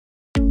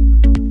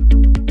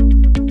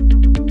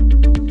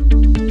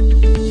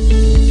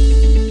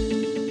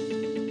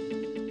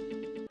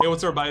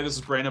What's up, everybody? This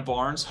is Brandon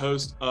Barnes,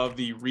 host of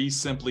the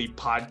Simply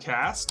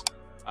podcast,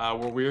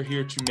 where we're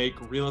here to make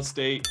real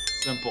estate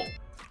simple.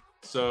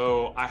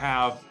 So I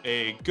have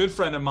a good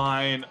friend of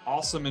mine,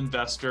 awesome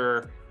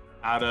investor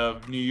out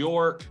of New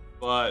York,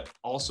 but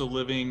also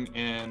living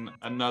in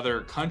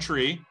another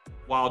country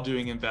while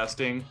doing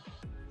investing.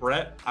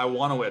 Brett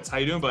Iwanowicz. How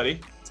you doing, buddy?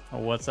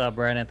 What's up,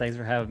 Brandon? Thanks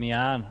for having me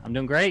on. I'm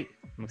doing great.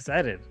 I'm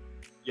excited.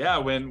 Yeah,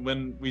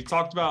 when we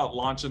talked about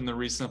launching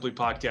the Simply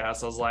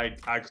podcast, I was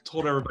like, I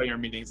told everybody in our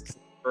meetings,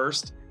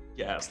 first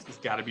guest has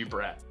got to be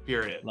Brett,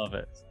 period. Love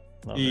it.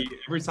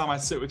 Every time I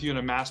sit with you in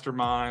a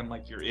mastermind,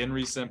 like you're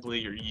in Simply,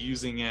 you're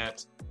using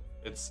it.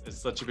 It's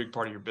such a big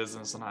part of your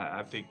business. And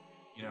I think,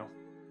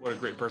 what a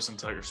great person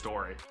to tell your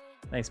story.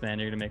 Thanks, man.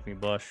 You're going to make me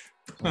blush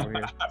over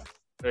here.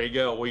 There you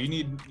go. Well, you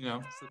need,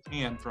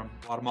 tan from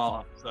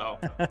Guatemala. So,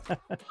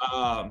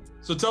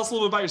 so tell us a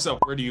little bit about yourself.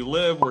 Where do you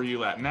live? Where are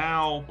you at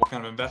now? What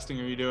kind of investing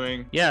are you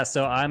doing? Yeah,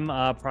 so I'm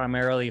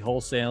primarily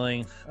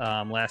wholesaling.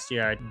 Last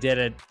year I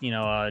did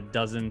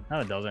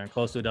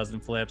close to a dozen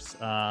flips.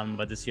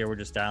 But this year we're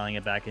just dialing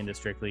it back into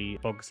strictly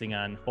focusing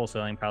on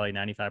wholesaling, probably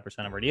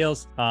 95% of our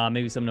deals.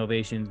 Maybe some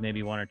novations,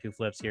 maybe one or two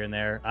flips here and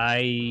there.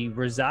 I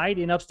reside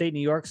in upstate New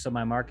York, so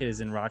my market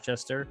is in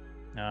Rochester.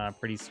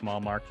 Pretty small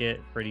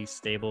market, pretty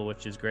stable,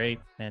 which is great.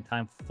 And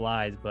time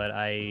flies, but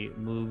I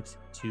moved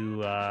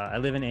to, I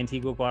live in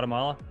Antigua,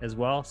 Guatemala as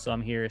well. So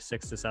I'm here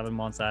 6 to 7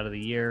 months out of the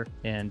year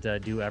and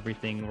do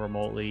everything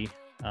remotely.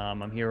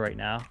 I'm here right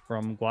now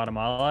from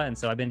Guatemala. And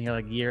so I've been here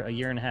like a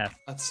year and a half.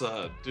 That's,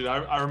 dude,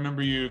 I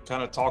remember you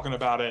kind of talking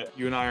about it.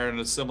 You and I are in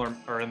the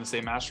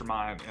same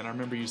mastermind. And I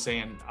remember you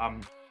saying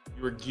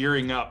you were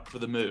gearing up for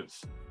the move.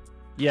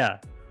 Yeah.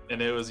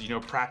 And it was,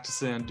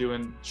 practicing,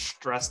 doing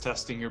stress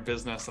testing your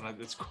business.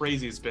 And it's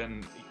crazy. It's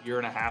been a year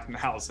and a half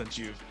now since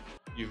you've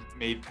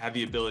had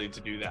the ability to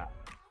do that.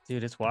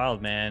 Dude, it's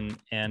wild, man.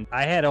 And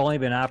I had only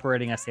been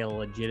operating, I say, a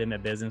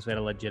legitimate business. We had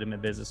a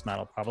legitimate business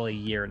model, probably a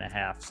year and a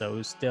half. So it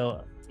was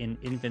still in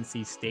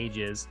infancy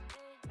stages.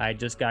 I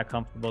just got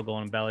comfortable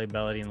going belly in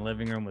the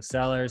living room with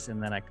sellers.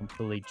 And then I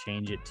completely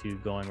changed it to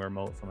going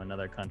remote from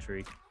another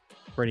country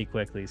pretty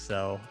quickly.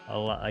 So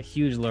a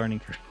huge learning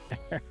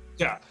curve.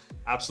 Yeah,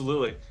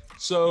 absolutely.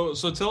 So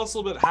tell us a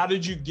little bit, how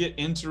did you get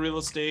into real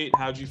estate?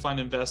 How did you find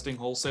investing,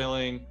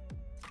 wholesaling?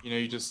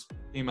 You just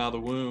came out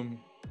of the womb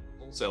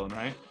wholesaling,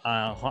 right?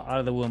 Out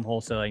of the womb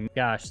wholesaling.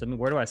 Gosh,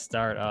 where do I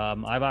start?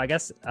 I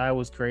guess I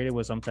was created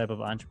with some type of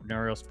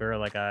entrepreneurial spirit.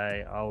 Like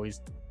I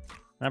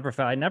never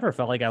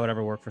felt like I would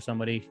ever work for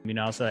somebody.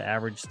 I was an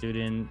average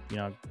student,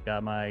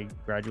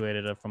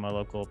 graduated from a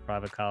local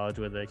private college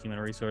with a human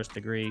resource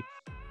degree.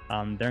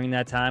 During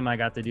that time, I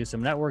got to do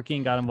some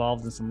networking, got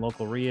involved in some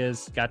local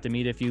RIAs, got to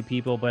meet a few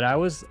people, but I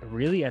was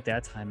really at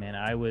that time, man,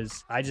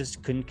 I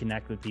just couldn't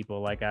connect with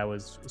people. Like I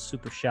was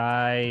super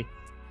shy,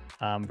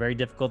 very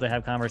difficult to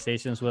have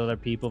conversations with other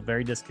people,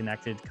 very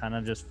disconnected kind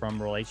of just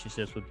from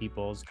relationships with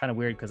people. It's kind of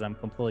weird because I'm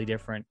completely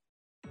different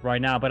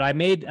right now, but I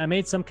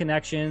made some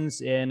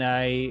connections and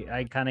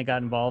I kind of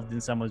got involved in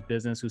someone's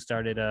business who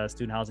started a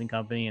student housing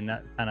company, and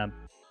that kind of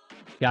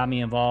got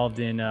me involved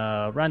in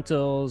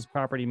rentals,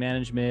 property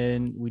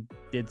management. We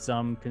did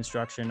some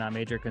construction, not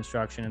major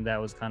construction, and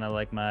that was kind of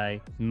like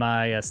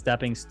my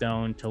stepping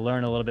stone to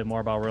learn a little bit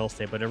more about real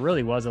estate. But it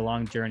really was a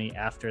long journey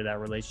after that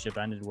relationship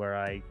ended, where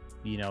I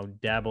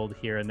dabbled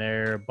here and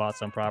there, bought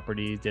some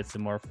properties, did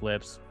some more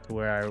flips, to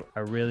where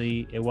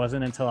it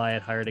wasn't until I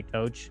had hired a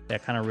coach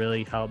that kind of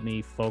really helped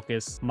me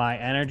focus my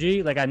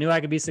energy. Like I knew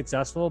I could be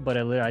successful, but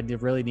I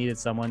really needed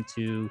someone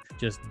to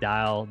just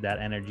dial that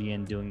energy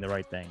in doing the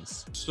right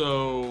things.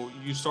 So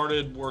you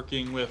started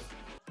working with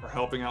or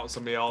helping out with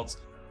somebody else.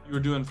 You were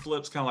doing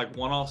flips, kind of like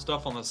one-off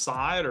stuff on the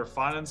side, or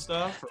finding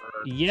stuff? Or?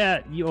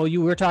 Yeah,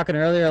 you were talking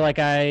earlier, like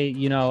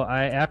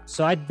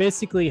so I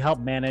basically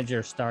helped manage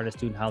or start a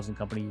student housing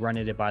company,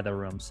 running it by the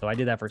room. So I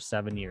did that for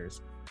 7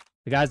 years.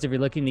 The guys, if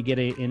you're looking to get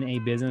in a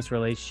business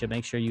relationship,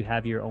 make sure you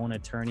have your own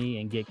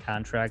attorney and get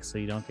contracts so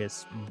you don't get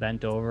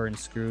bent over and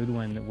screwed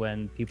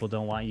when people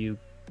don't want you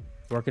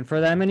working for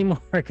them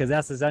anymore, because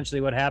that's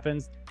essentially what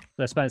happens.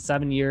 So I spent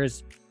 7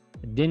 years.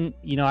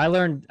 I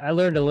learned a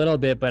little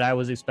bit, but I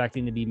was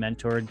expecting to be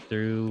mentored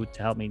to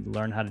help me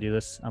learn how to do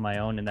this on my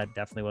own, and that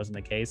definitely wasn't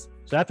the case.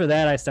 So after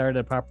that, I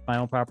started my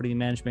own property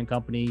management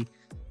company.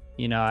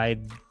 I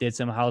did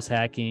some house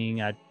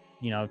hacking. I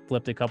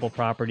flipped a couple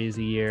properties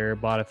a year,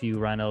 bought a few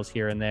rentals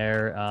here and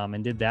there,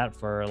 and did that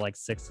for like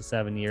 6 to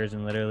 7 years.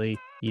 And literally,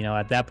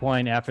 at that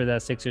point, after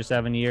that 6 or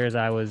 7 years,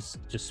 I was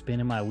just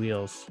spinning my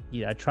wheels.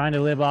 Trying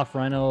to live off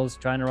rentals,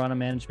 trying to run a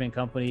management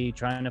company,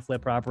 trying to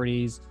flip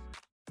properties.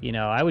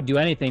 I would do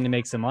anything to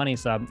make some money.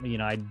 So,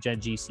 I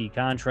did GC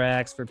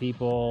contracts for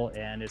people,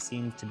 and it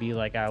seemed to be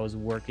like I was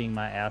working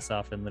my ass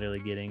off and literally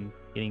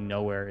getting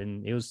nowhere.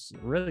 And it was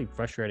a really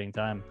frustrating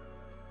time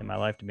in my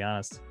life, to be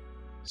honest.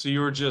 So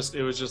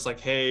it was just like,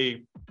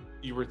 hey,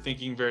 you were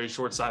thinking very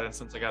short-sighted,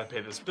 since I got to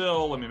pay this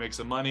bill, let me make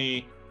some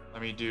money.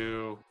 let me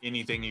do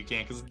anything you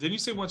can. Because didn't you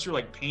say once you're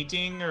like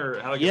painting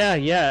or how?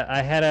 Yeah.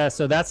 I had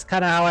so that's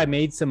kind of how I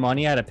made some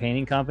money. I had a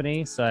painting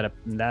company. So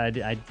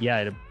I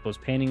was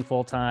painting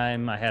full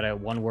time. I had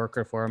one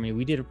worker for me.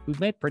 We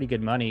made pretty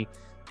good money.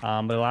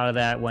 But a lot of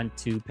that went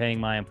to paying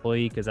my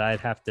employee because I'd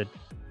have to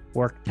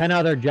work 10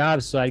 other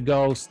jobs. So I'd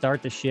go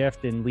start the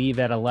shift and leave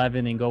at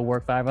 11 and go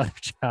work 5 other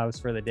jobs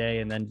for the day.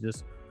 And then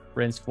just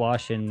rinse,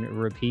 flush, and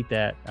repeat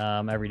that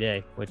every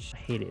day, which I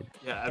hated.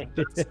 Yeah.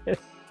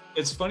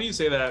 It's funny you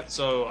say that.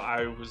 So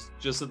I was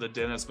just at the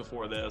dentist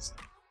before this,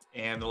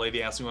 and the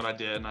lady asked me what I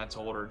did, and I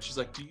told her. She's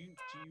like, "Do you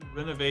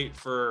renovate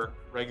for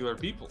regular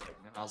people?"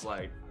 And I was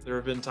like, "There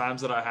have been times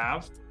that I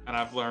have, and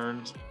I've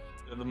learned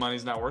that the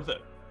money's not worth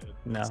it."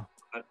 No.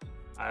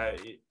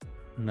 I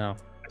No.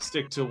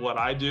 stick to what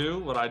I do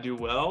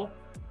well.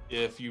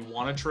 If you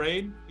want to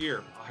trade,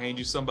 here, I'll hand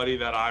you somebody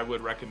that I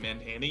would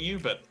recommend handing you.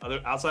 But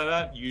outside of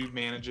that, you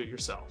manage it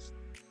yourself.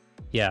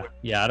 Yeah.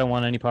 I don't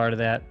want any part of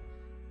that.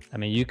 I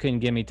mean, you can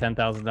give me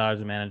 $10,000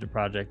 to manage a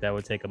project that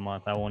would take a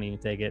month. I won't even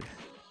take it.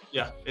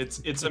 Yeah,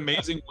 it's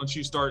amazing once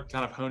you start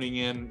kind of honing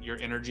in your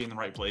energy in the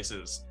right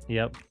places.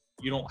 Yep.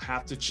 You don't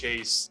have to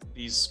chase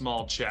these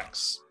small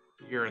checks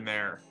here and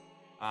there.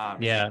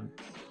 Yeah.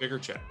 Bigger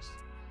checks.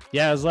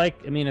 Yeah, it was like,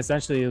 I mean,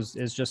 essentially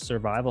it's just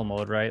survival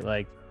mode, right?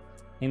 Like,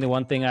 I think the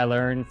one thing I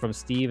learned from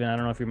Steve, and I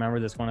don't know if you remember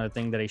this, one of the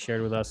things that he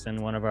shared with us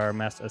in one of our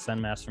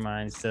Ascend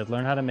masterminds, he said,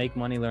 learn how to make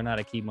money, learn how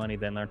to keep money,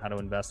 then learn how to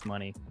invest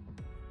money.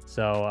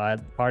 So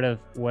part of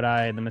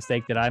the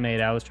mistake that I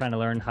made, I was trying to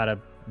learn how to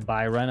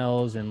buy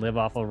rentals and live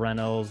off of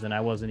rentals, and I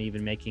wasn't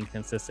even making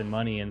consistent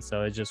money. And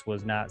so it just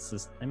was not,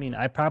 I mean,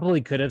 I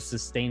probably could have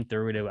sustained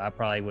through it. I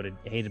probably would have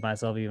hated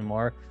myself even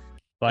more,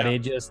 but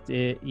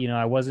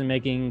I wasn't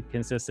making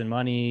consistent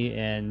money,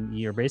 and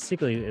you're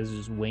basically is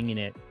just winging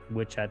it,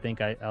 which I think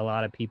a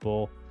lot of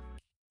people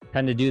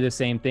tend to do the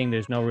same thing.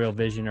 There's no real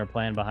vision or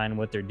plan behind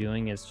what they're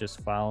doing. It's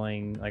just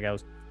following, like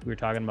we were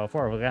talking about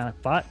before, we're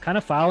kind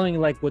of following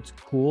like what's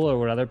cool or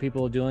what other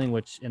people are doing,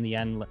 which in the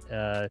end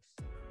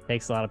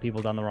takes a lot of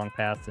people down the wrong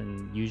path,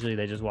 and usually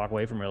they just walk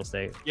away from real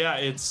estate. Yeah,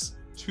 it's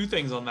two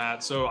things on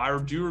that. So I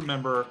do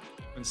remember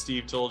when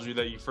Steve told you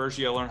that you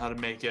gotta learn how to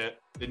make it,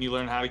 then you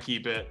learn how to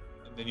keep it,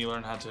 and then you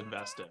learn how to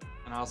invest it.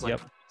 And I was like,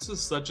 This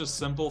is such a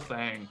simple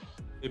thing.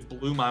 It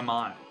blew my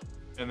mind.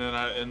 And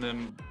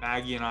then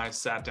Maggie and I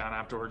sat down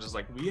afterwards, just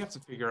like, we have to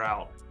figure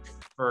out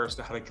first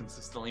how to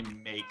consistently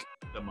make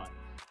the money.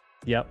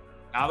 Yep.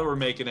 Now that we're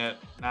making it,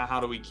 now how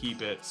do we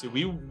keep it? So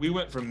we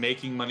went from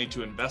making money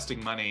to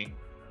investing money,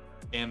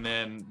 and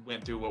then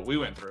went through what we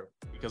went through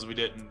because we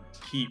didn't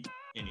keep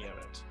any of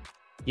it.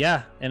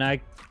 Yeah. And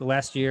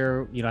last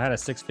year, I had a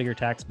 6-figure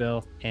tax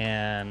bill,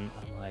 and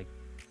I'm like,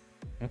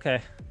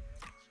 okay,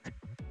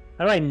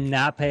 how do I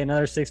not pay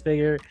another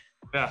 6-figure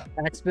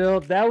tax bill?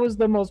 That was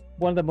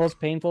one of the most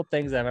painful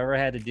things I've ever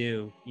had to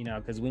do,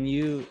 because when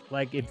you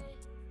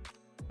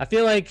I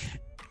feel like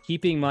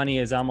keeping money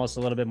is almost a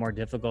little bit more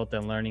difficult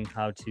than learning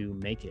how to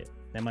make it.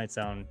 That might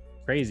sound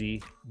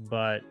crazy,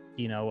 but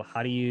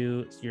how do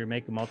you're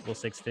making multiple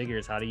 6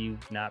 figures? How do you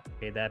not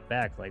pay that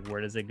back? Like, where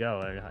does it go?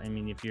 I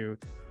mean, if you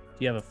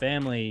have a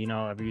family,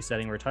 are you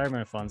setting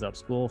retirement funds up,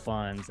 school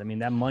funds? I mean,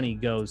 that money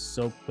goes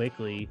so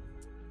quickly.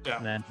 Yeah.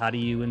 And then how do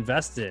you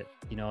invest it?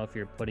 If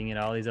you're putting it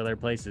all these other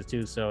places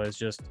too. So it's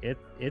just, it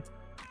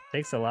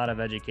takes a lot of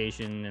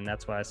education, and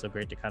that's why it's so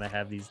great to kind of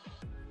have these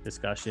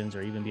discussions,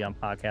 or even be on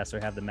podcasts, or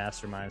have the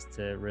masterminds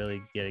to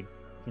really get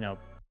a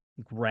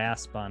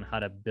grasp on how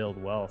to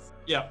build wealth.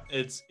 Yeah,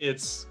 it's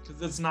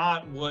because it's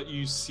not what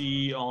you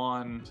see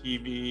on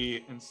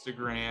TV,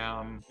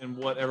 Instagram, and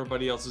what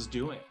everybody else is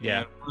doing. Yeah.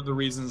 And one of the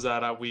reasons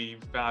that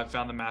I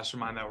found the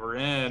mastermind that we're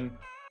in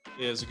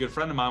is a good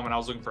friend of mine. When I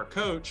was looking for a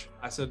coach,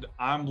 I said,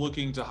 I'm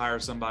looking to hire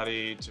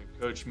somebody to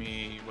coach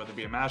me, whether it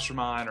be a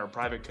mastermind or a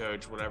private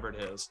coach, whatever it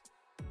is.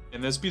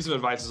 And this piece of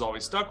advice has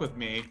always stuck with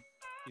me.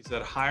 He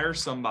said, hire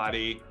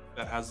somebody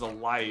that has the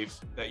life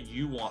that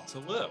you want to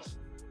live.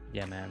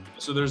 Yeah, man.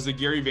 So there's the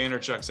Gary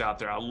Vaynerchuk's out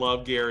there. I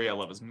love Gary. I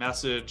love his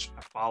message.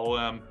 I follow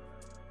him,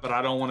 but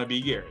I don't want to be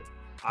Gary.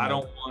 I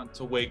don't want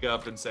to wake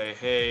up and say,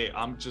 hey,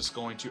 I'm just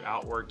going to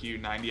outwork you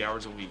 90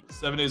 hours a week,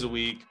 7 days a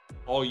week,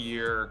 all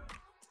year,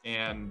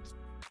 and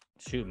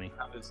shoot me.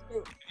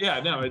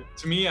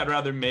 To me, I'd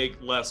rather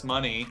make less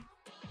money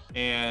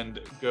and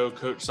go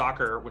coach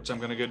soccer, which I'm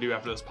going to go do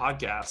after this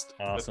podcast.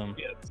 Awesome.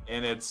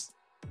 And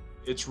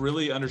it's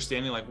really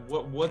understanding like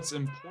what's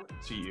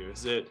important to you.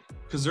 Is it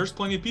because there's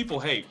plenty of people,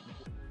 hey,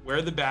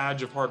 wear the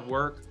badge of hard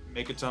work,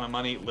 make a ton of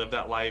money, live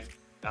that life.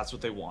 That's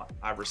what they want.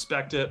 I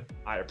respect it.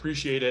 I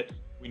appreciate it.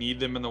 We need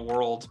them in the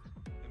world.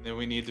 And then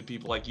we need the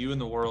people like you in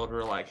the world who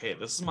are like, hey,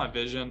 this is my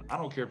vision. I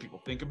don't care if people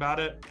think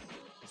about it.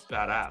 It's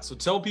badass. So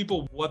tell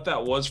people what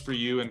that was for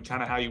you and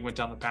kind of how you went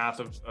down the path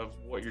of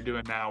what you're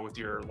doing now with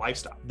your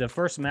lifestyle. The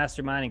first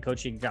mastermind and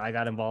coaching I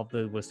got involved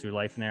with was through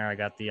Life and Air. I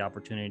got the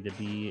opportunity to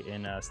be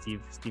in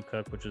Steve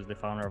Cook, which is the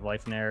founder of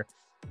Life and Air.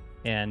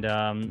 And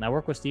I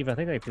worked with Steve, I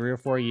think like 3 or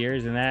 4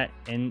 years, and I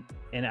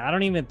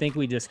don't even think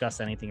we discussed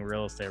anything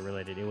real estate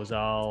related. It was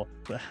all,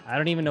 I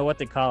don't even know what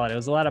to call it. It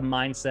was a lot of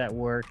mindset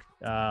work,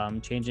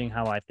 changing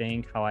how I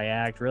think, how I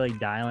act, really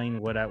dialing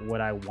what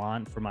I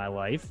want for my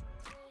life.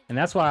 And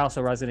that's why I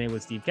also resonate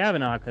with Steve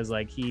Kavanaugh, because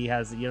like he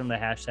has, the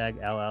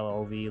hashtag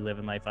LLOV,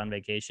 living life on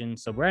vacation.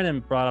 So Brandon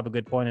brought up a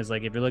good point, is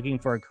like, if you're looking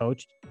for a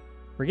coach,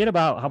 forget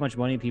about how much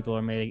money people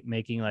are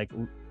making. Like,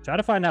 try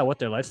to find out what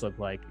their lives look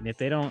like. And if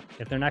they're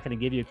not going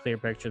to give you a clear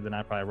picture, then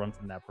I'd probably run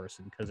from that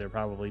person, because they're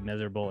probably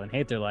miserable and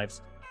hate their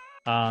lives.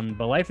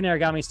 But Life in Air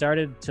got me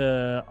started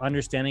to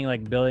understanding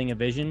like building a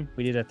vision.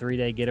 We did a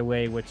 3-day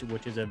getaway, which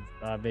is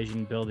a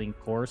vision building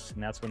course.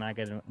 And that's when I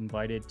got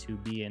invited to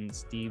be in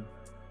Steve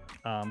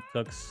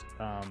Cook's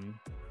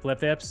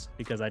flip hips,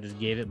 because I just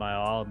gave it my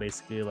all,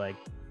 basically like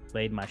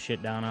laid my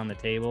shit down on the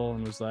table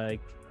and was like,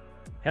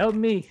 help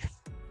me,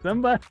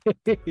 somebody.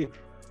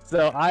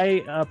 So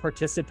I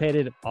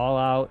participated all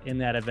out in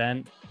that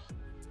event.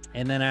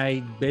 And then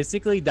I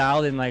basically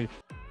dialed in like,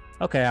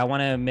 okay, I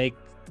want to make,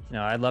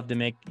 I'd love to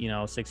make,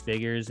 6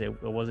 figures.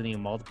 It wasn't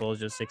even multiple,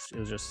 it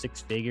was just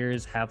 6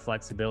 figures, have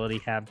flexibility,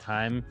 have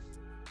time.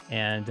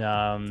 And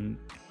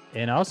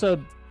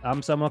also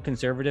I'm somewhat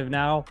conservative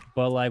now,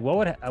 but like, what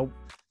would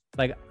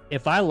like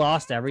if I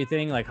lost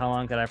everything, like how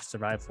long could I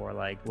survive for?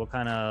 Like what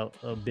kind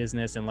of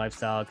business and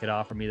lifestyle could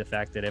offer me the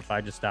fact that if I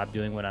just stop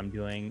doing what I'm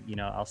doing,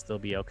 I'll still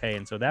be okay.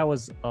 And so that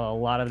was a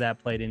lot of that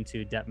played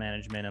into debt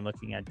management and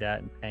looking at debt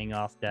and paying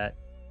off debt,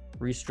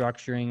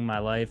 restructuring my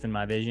life and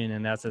my vision.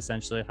 And that's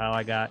essentially how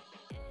I got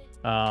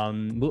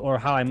or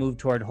how I moved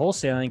toward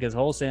wholesaling, because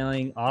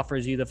wholesaling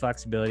offers you the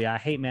flexibility. I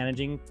hate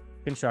managing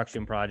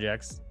construction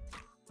projects.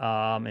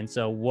 And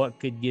so what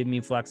could give me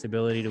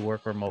flexibility to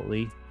work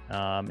remotely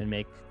and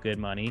make good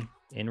money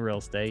in real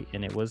estate?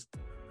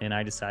 And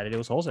I decided it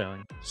was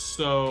wholesaling.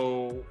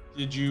 So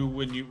did you,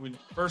 when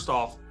first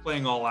off,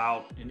 playing all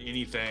out in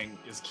anything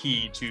is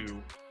key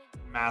to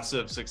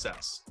massive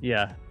success.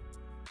 Yeah.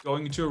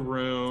 Going into a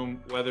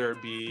room, whether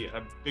it be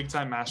a big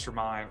time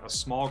mastermind, a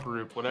small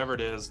group, whatever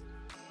it is,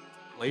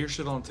 lay your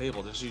shit on the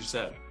table, just as you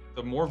said.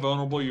 The more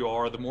vulnerable you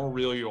are, the more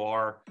real you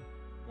are,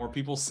 the more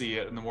people see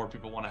it and the more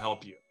people want to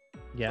help you.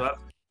 Yeah. So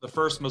that's the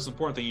first most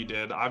important thing you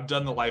did. I've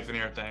done the Life in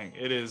Air thing.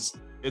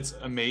 It's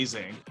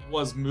amazing.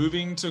 Was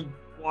moving to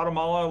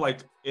Guatemala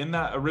like in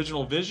that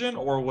original vision,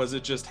 or was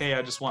it just, hey,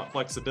 I just want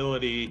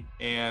flexibility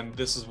and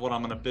this is what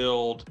I'm going to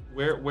build?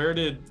 Where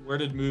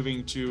did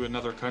moving to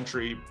another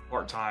country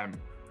part-time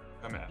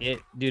come in?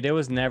 It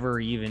was never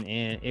even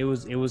in. It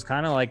was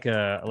kind of like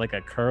a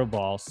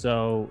curveball.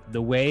 So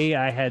the way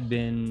I had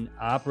been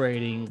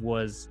operating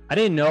was, I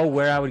didn't know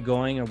where I would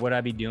going or what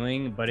I'd be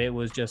doing, but it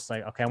was just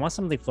like, okay, I want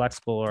something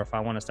flexible, or if I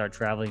want to start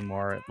traveling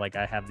more, like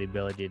I have the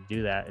ability to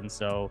do that. And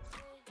so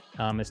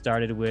it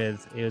started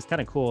with, it was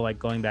kind of cool, like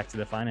going back to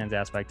the finance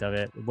aspect of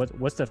it.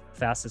 What's the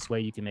fastest way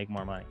you can make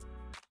more money?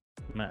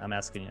 I'm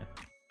asking you.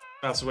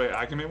 Fastest way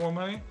I can make more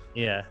money?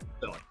 Yeah.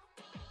 Selling.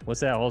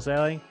 What's that,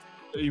 wholesaling?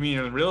 You mean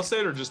in real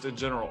estate or just in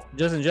general?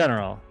 Just in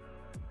general.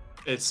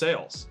 It's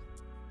sales.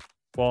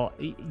 Well,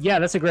 yeah,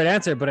 that's a great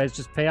answer, but it's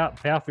just pay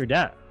off your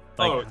debt.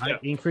 Like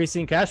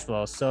increasing cash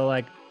flow. So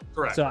like,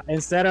 correct. So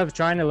instead of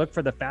trying to look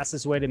for the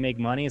fastest way to make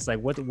money, it's like,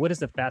 what is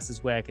the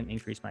fastest way I can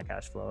increase my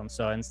cash flow? And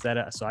so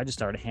so I just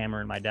started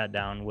hammering my debt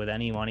down with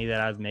any money that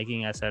I was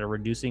making. I started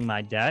reducing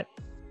my debt,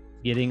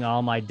 getting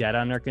all my debt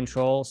under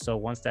control. So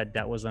once that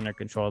debt was under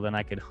control, then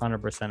I could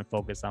 100%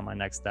 focus on my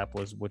next step,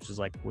 which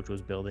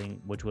was building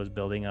a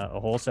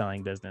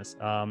wholesaling business.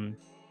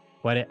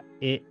 But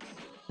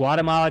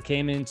Guatemala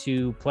came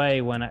into play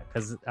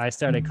because I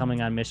started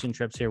coming on mission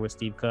trips here with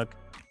Steve Cook,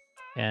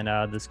 and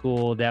the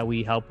school that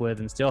we help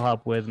with and still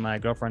help with, my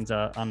girlfriend's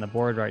on the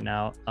board right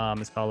now.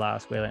 It's called La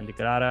Escuela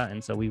Integrada.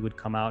 And so we would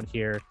come out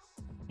here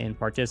and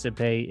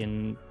participate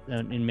in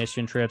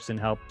mission trips and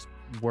help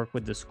work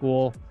with the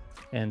school.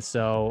 And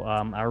so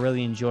I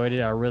really enjoyed it.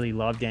 I really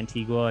loved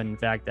Antigua. In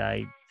fact,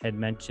 I had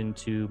mentioned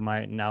to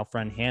my now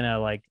friend Hannah,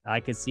 like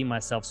I could see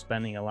myself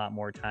spending a lot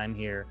more time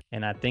here.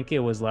 And I think it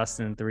was less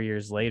than 3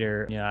 years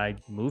later, I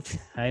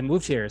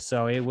moved here.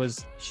 So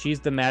she's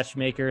the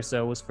matchmaker.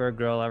 So it was for a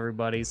girl,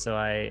 everybody. So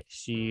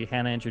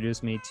Hannah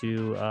introduced me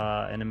to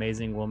an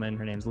amazing woman.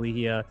 Her name's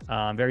Lihia.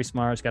 Very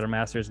smart. She's got her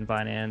master's in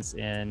finance,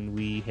 and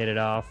we hit it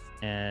off.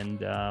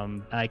 And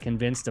I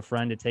convinced a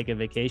friend to take a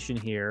vacation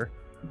here.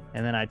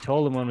 And then I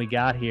told him when we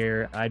got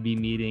here, I'd be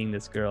meeting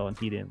this girl, and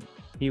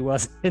he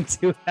wasn't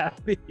too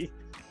happy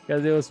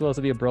because it was supposed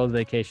to be a bros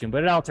vacation,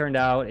 but it all turned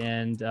out.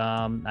 And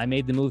I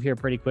made the move here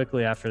pretty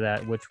quickly after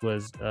that, which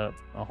was a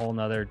whole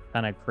nother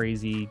kind of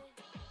crazy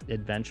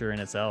adventure in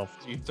itself.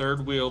 You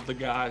third wheeled the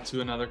guy to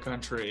another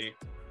country.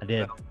 I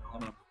did.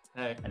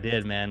 Hey. I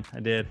did, man. I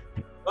did.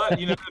 But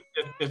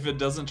if it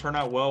doesn't turn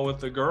out well with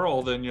the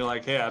girl, then you're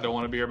like, hey, I don't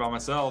want to be here by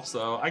myself.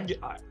 So I get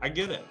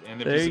it. And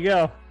there you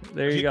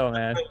go,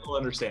 man. You'll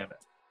understand it.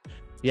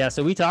 Yeah.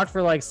 So we talked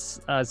for like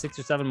 6 or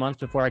 7 months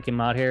before I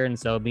came out here, and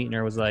so meeting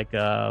her was like,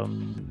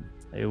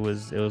 it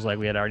was like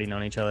we had already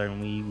known each other, and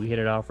we hit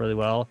it off really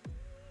well.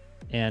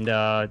 And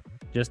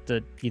just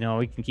to,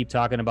 we can keep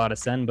talking about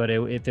Ascend, but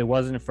if it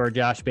wasn't for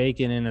Josh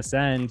Bacon and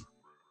Ascend,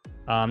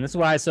 this is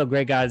why it's so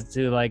great, guys,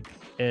 to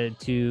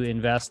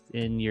invest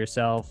in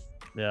yourself.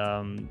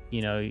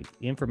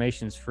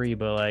 Information is free,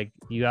 but like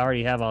you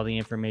already have all the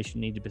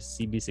information you need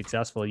to be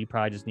successful. You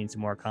probably just need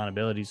some more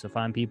accountability. So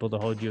find people to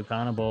hold you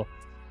accountable,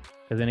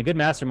 because in a good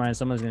mastermind,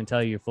 someone's going to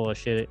tell you you're full of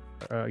shit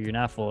or you're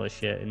not full of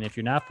shit. And if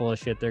you're not full of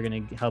shit, they're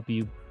going to help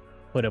you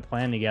put a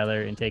plan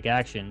together and take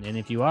action. And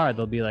if you are,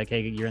 they'll be like,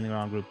 hey, you're in the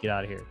wrong group, get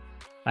out of here.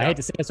 I hate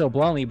to say it so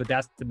bluntly, but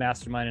that's the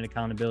mastermind and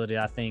accountability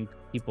I think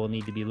people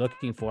need to be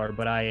looking for.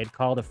 But I had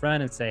called a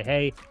friend and say,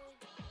 hey,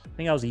 I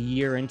think I was a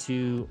year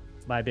into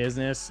my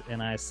business,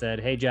 and I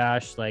said, hey,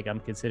 Josh, like I'm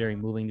considering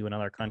moving to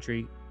another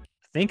country.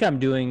 I think I'm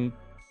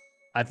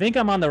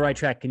on the right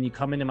track. Can you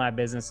come into my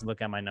business and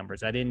look at my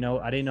numbers? I didn't know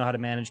how to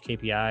manage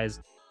KPIs.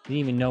 Didn't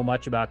even know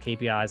much about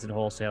KPIs and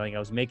wholesaling. I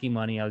was making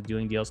money. I was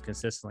doing deals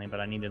consistently, but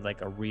I needed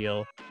like a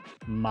real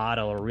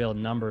model or real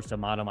numbers to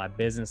model my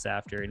business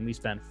after. And we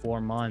spent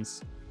 4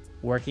 months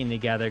working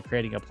together,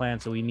 creating a plan.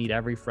 So we meet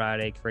every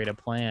Friday, create a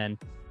plan.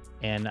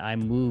 And I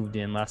moved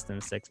in less than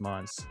 6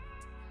 months.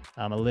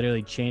 I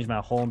literally changed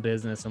my whole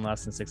business in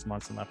less than 6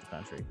 months and left the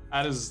country.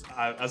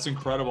 That's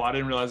incredible. I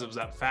didn't realize it was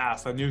that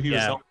fast. I knew he was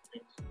helping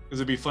me, because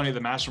it'd be funny at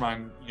the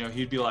mastermind,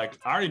 he'd be like,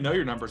 I already know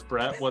your numbers,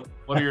 Brett. What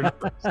are your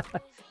numbers?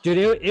 Dude,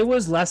 it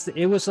was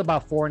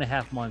about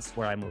 4.5 months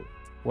where I moved,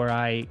 where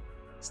I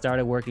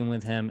started working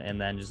with him and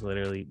then just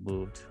literally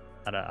moved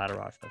out of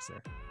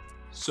Rochester.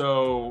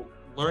 So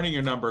learning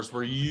your numbers,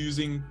 were you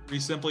using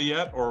Resimply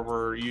yet, or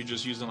were you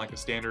just using like a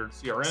standard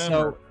CRM?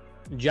 So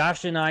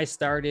Josh and I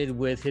started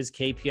with his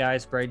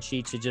KPI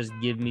spreadsheet to just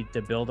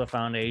to build a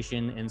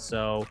foundation. And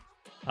so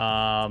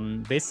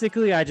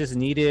basically I just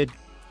needed,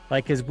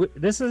 like, because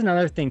this is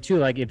another thing too,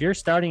 like if you're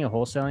starting a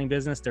wholesaling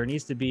business, there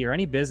needs to be, or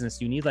any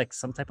business, you need like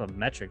some type of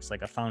metrics,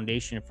 like a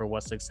foundation for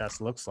what success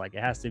looks like.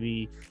 It has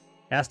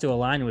to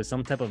align with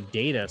some type of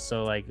data.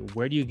 So like,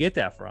 where do you get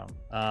that from?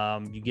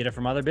 You get it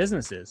from other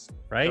businesses,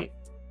 right? Yep.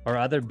 Or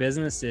other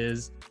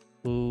businesses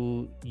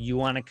who you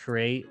want to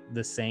create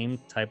the same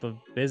type of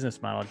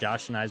business model.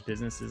 Josh and I's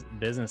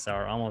business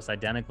are almost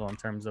identical in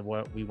terms of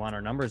what we want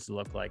our numbers to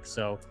look like.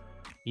 So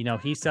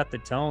he set the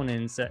tone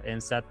and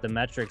set the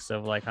metrics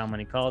of like how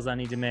many calls I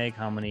need to make,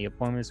 how many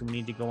appointments we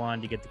need to go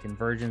on to get the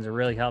conversions. It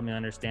really helped me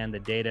understand the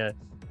data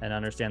and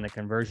understand the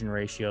conversion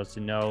ratios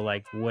to know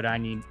like what I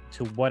need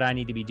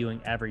to be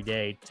doing every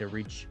day to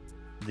reach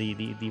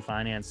the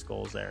finance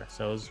goals there.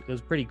 So it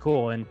was pretty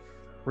cool. And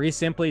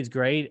Resimply is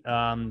great.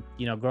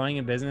 Growing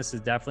a business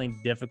is definitely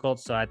difficult.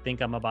 So I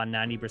think I'm about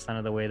 90%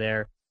 of the way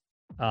there,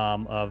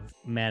 of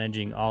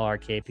managing all our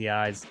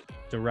KPIs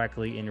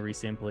directly in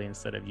Resimply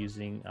instead of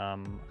using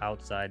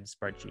outside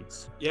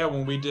spreadsheets. Yeah,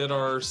 when we did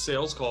our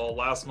sales call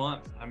last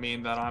month,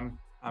 that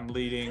I'm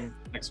leading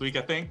next week,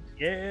 I think.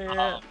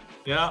 Yeah.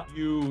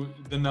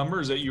 The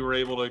numbers that you were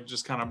able to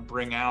just kind of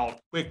bring out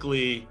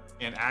quickly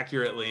and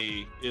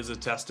accurately is a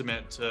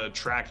testament to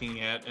tracking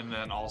it, and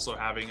then also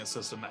having a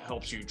system that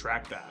helps you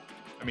track that.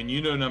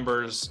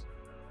 Numbers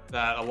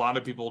that a lot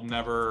of people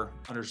never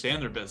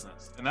understand their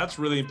business, and that's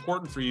really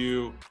important for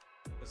you,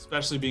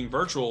 especially being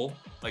virtual.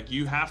 Like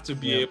you have to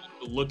be able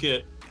to look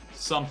at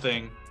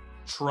something,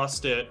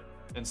 trust it,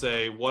 and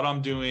say, what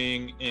I'm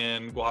doing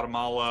in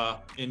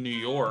Guatemala, in New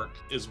York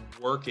is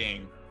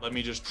working. Let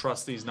me just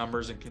trust these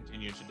numbers and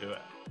continue to do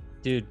it.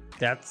 Dude,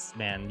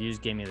 you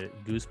just gave me the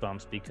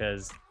goosebumps,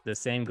 because the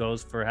same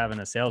goes for having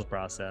a sales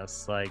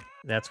process. Like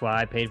that's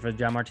why I paid for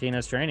John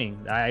Martinez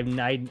training.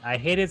 I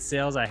hated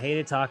sales. I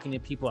hated talking to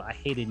people. I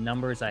hated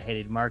numbers. I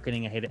hated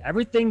marketing. I hated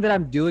everything that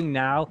I'm doing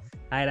now.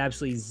 I had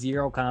absolutely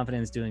zero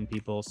confidence doing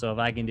people. So if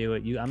I can do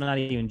it, I'm not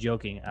even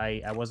joking.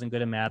 I wasn't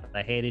good at math.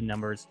 I hated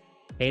numbers,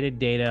 hated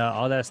data.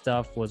 All that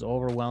stuff was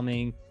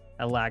overwhelming.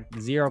 I lacked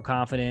zero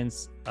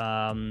confidence.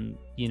 I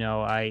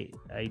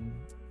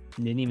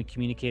didn't even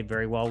communicate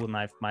very well with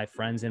my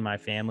friends and my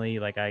family.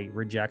 Like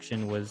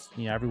rejection was,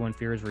 everyone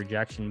fears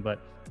rejection, but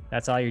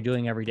that's all you're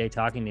doing every day,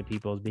 talking to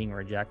people, is being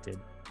rejected.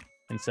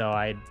 And so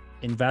I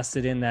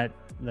invested in the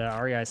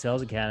REI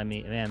Sales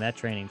Academy. Man, that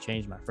training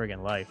changed my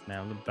friggin' life,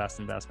 man. The best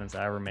investments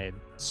I ever made.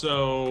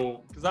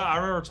 So, because I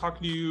remember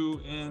talking to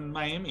you in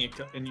Miami,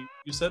 and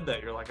you said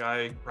that you're like,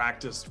 I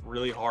practiced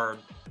really hard,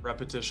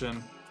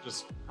 repetition,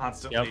 just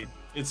constantly. Yep.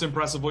 It's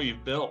impressive what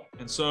you've built.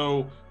 And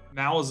so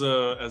now as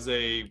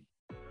a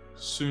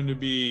soon to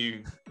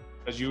be,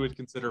 as you would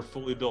consider,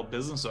 fully built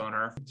business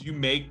owner, do you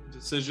make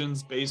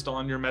decisions based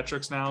on your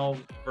metrics now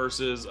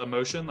versus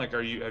emotion? Like,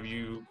 have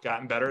you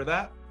gotten better at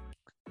that?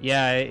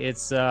 Yeah,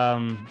 it's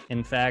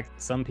in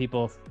fact, some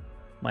people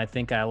might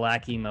think I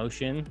lack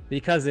emotion,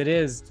 because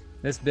this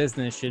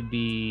business should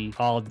be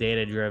all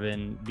data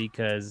driven,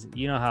 because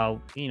you know how,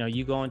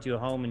 you go into a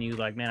home and you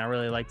like, man, I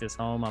really like this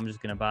home. I'm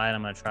just going to buy it.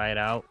 I'm going to try it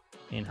out.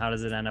 And how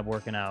does it end up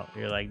working out?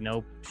 You're like,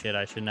 nope, shit,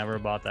 I should never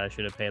have bought that. I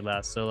should have paid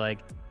less. So like,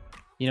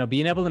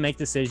 being able to make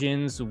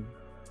decisions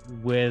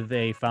with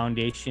a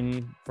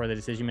foundation for the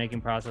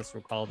decision-making process,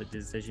 we'll call it the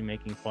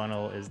decision-making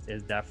funnel,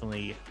 is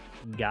definitely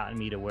gotten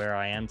me to where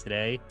I am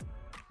today.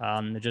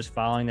 just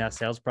following that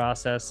sales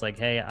process. Like,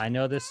 hey, I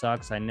know this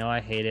sucks. I know I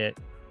hate it,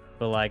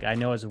 but like, I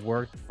know it's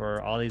worked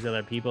for all these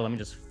other people. Let me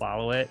just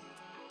follow it.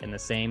 And the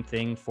same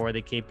thing for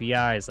the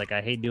KPIs. Like,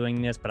 I hate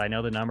doing this, but I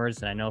know the numbers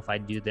and I know if I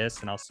do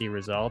this and I'll see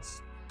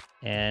results.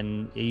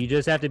 And you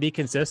just have to be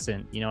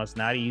consistent. You know, it's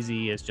not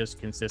easy. It's just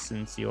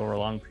consistency over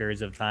long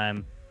periods of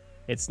time.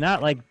 It's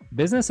not like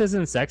business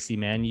isn't sexy,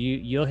 man.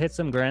 You'll hit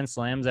some grand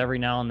slams every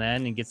now and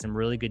then and get some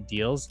really good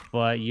deals,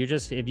 but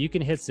if you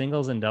can hit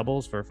singles and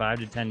doubles for 5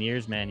 to 10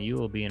 years, man, you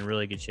will be in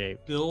really good shape.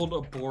 Build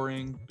a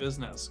boring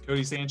business.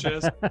 Cody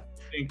Sanchez, I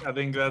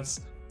think that's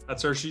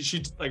her.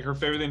 She like her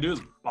favorite thing to do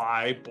is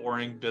buy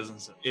boring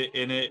businesses.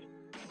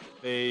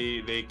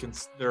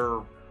 They're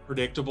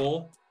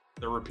predictable,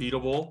 they're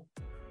repeatable,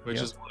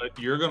 which is what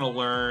you're going to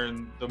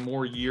learn the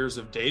more years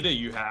of data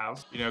you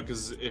have, you know,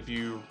 because if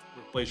you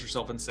replace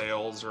yourself in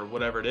sales or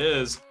whatever it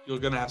is, you're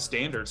going to have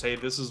standards. Hey,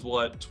 this is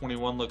what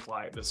 21 looked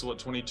like. This is what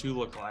 22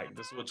 looked like.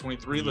 This is what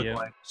 23 looked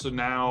like. So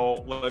now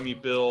let me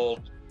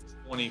build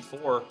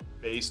 24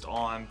 based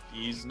on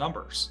these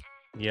numbers.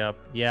 Yep.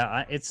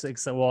 Yeah.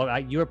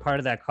 You were part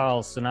of that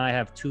call. So now I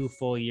have 2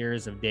 full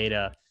years of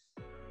data,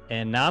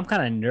 and now I'm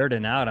kind of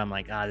nerding out. I'm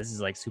like, this is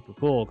like super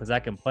cool because I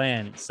can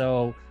plan.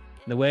 So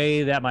the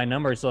way that my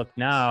numbers look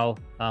now,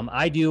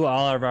 I do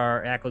all of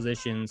our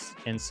acquisitions.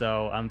 And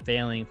so I'm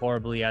failing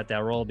horribly at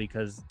that role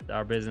because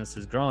our business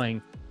is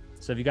growing.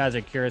 So if you guys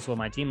are curious what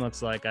my team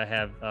looks like, I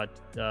have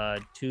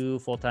 2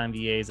 full-time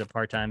VAs, a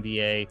part-time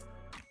VA.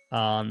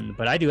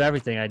 But I do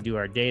everything. I do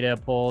our data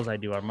pulls. I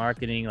do our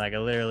marketing. Like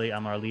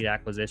I'm our lead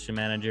acquisition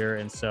manager.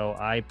 And so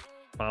I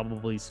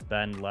probably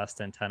spend less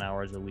than 10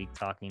 hours a week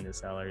talking to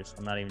sellers.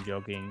 I'm not even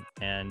joking.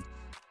 And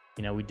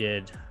you know, we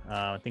did,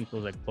 I think it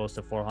was like close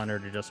to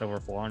 400 or just over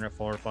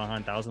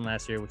 400,000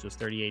 last year, which was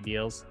 38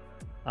 deals,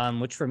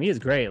 which for me is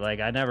great. Like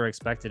I never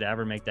expected to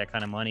ever make that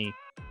kind of money.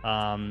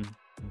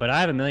 But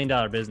I have $1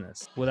 million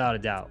business without a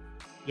doubt.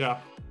 Yeah.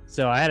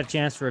 So I had a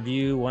chance to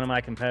review one of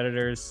my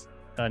competitors'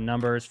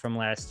 numbers from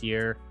last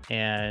year.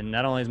 And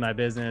not only is my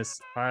business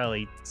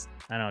probably,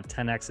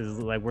 10X is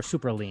like, we're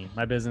super lean.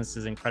 My business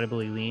is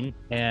incredibly lean.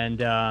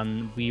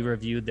 And we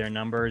reviewed their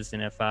numbers.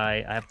 And if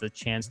I have the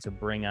chance to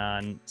bring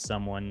on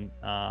someone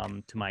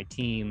to my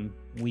team,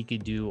 we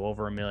could do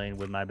over $1 million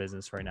with my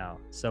business right now.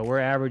 So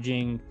we're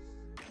averaging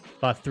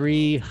about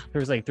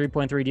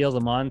 3.3 deals a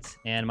month.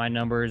 And my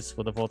numbers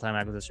with a full-time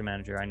acquisition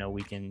manager, I know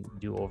we can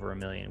do over $1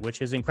 million,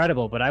 which is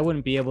incredible. But I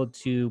wouldn't be able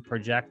to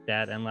project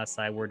that unless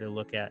I were to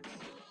look at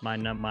my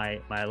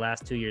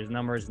last 2 years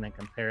numbers and then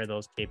compare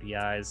those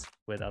KPIs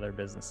with other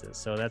businesses.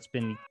 So that's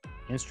been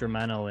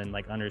instrumental in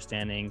like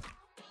understanding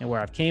where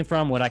I've came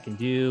from, what I can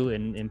do,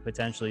 and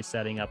potentially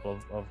setting up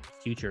of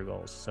future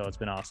goals. So it's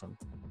been awesome.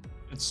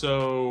 And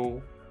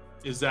so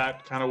is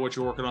that kind of what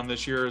you're working on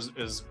this year,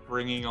 is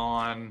bringing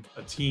on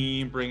a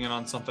team, bringing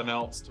on something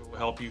else to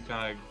help you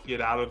kind of get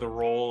out of the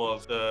role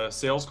of the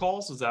sales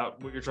calls? Is that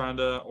what you're trying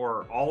to,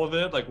 or all of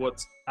it? Like what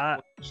you're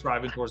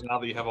striving towards now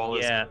that you have all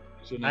this? Yeah,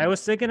 I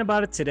was thinking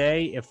about it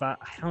today. I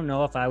don't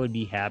know if I would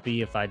be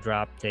happy if I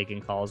dropped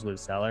taking calls with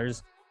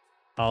sellers,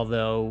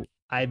 although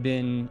I've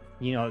been,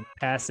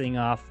 passing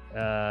off,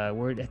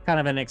 we're kind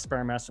of an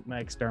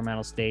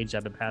experimental stage.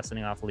 I've been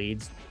passing off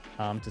leads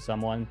to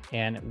someone,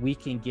 and we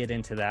can get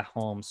into that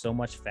home so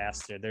much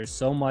faster. There's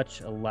so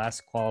much less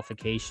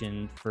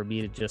qualification for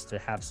me to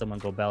have someone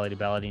go belly to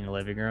belly in the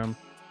living room.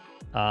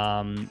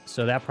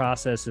 So that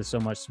process is so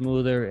much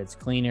smoother. It's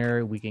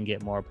cleaner. We can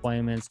get more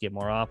appointments, get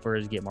more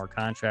offers, get more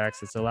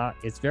contracts.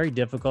 It's very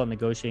difficult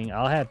negotiating.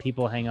 I'll have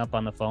people hang up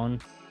on the phone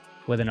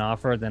with an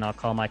offer, then I'll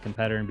call my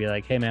competitor and be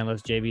like, hey man,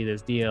 let's JV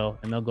this deal.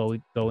 And they'll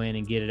go in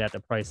and get it at the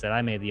price that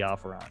I made the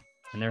offer on.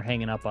 And they're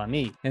hanging up on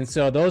me. And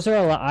so those are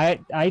a lot.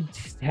 I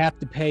have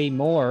to pay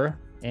more.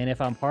 And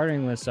if I'm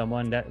partnering with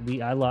someone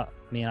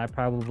I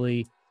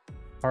probably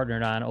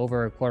partnered on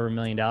over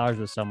 $250,000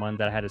 with someone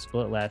that I had to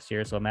split last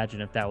year. So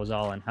imagine if that was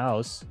all in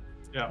house.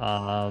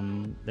 Yeah.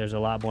 There's a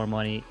lot more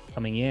money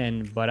coming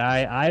in, but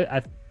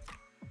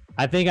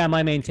I think I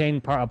might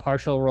maintain a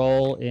partial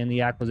role in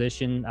the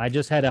acquisition. I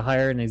just had to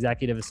hire an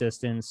executive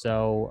assistant,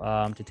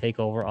 to take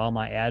over all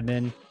my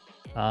admin.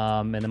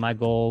 And then my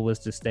goal was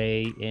to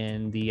stay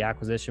in the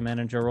acquisition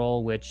manager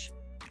role, which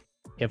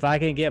if I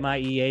can get my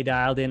EA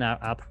dialed in,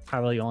 I'll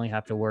probably only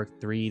have to work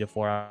 3 to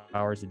 4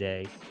 hours a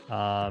day.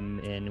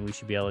 And we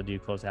should be able to do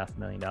close to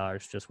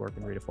 $500,000 just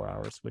working 3 to 4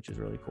 hours, which is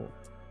really cool.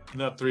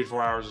 And that 3 to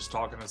 4 hours is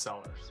talking to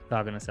sellers.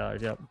 Talking to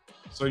sellers, yep.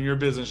 So in your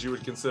business, you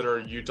would consider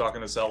you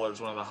talking to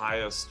sellers one of the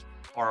highest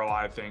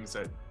ROI things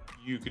that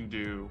you can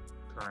do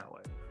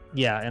currently.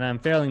 Yeah, and I'm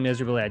failing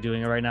miserably at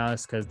doing it right now,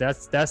 because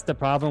that's the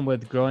problem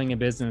with growing a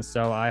business.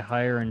 So I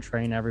hire and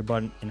train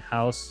everybody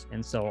in-house,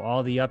 and so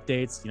all the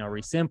updates,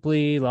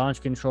 Resimply,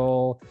 launch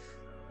control,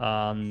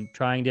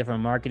 trying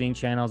different marketing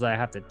channels. I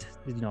have to,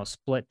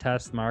 split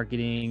test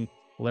marketing,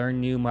 learn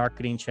new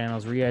marketing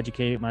channels,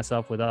 re-educate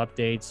myself with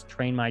updates,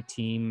 train my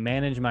team,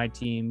 manage my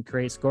team,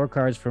 create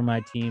scorecards for my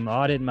team,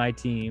 audit my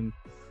team,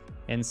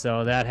 and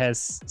so that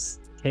has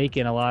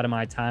taken a lot of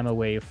my time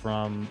away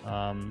from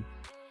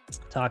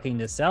talking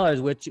to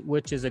sellers,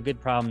 which is a good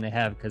problem to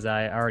have because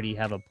I already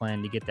have a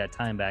plan to get that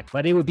time back.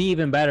 But it would be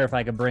even better if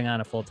I could bring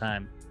on a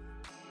full-time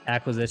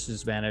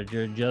acquisitions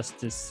manager just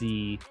to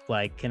see,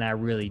 like, can I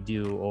really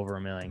do over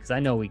 $1 million? Because I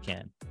know we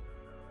can.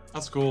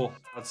 That's cool.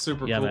 That's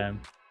super yeah, cool. Man.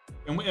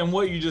 And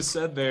what you just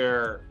said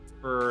there,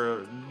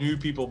 for new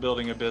people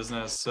building a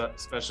business,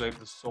 especially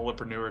the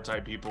solopreneur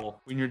type people,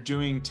 when you're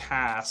doing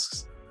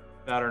tasks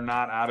that are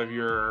not out of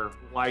your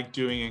like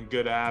doing and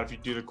good at, if you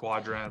do the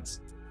quadrants,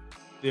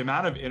 the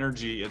amount of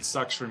energy it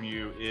sucks from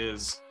you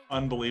is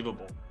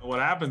unbelievable. And what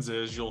happens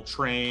is you'll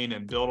train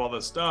and build all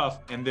this stuff,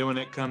 and then when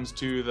it comes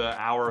to the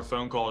hour of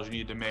phone calls you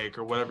need to make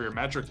or whatever your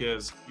metric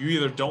is, you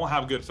either don't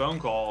have good phone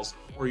calls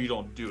or you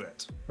don't do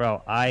it.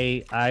 Bro,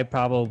 I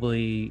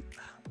probably,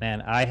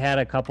 man, I had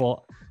a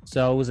couple.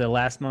 So it was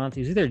last month.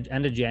 It was either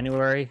end of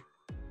January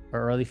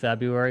or early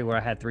February where I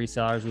had 3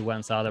 sellers. We went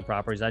and saw their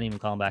properties. I didn't even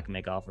call them back and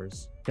make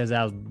offers because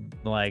I was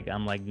like,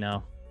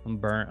 no, I'm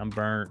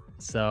burnt.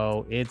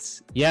 So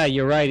it's, yeah,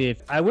 you're right.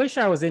 I wish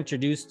I was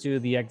introduced to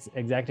the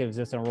executive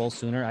assistant role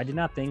sooner. I did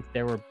not think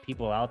there were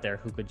people out there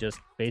who could just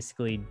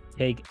basically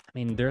take, I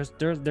mean,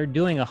 they're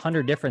doing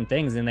 100 different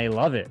things and they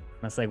love it.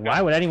 And it's like,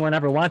 why would anyone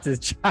ever want this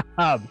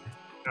job?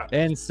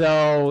 And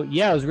so,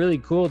 yeah, it was really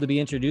cool to be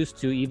introduced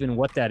to even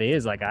what that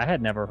is. Like, I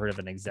had never heard of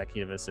an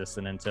executive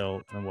assistant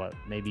until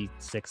maybe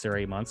 6 or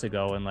 8 months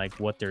ago. And like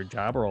what their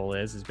job role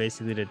is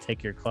basically to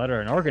take your clutter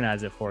and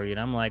organize it for you.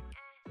 And I'm like,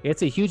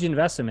 it's a huge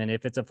investment.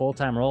 If it's a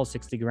full-time role,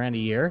 $60,000 a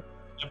year.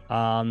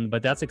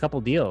 But that's a couple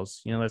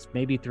deals, that's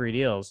maybe 3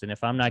 deals. And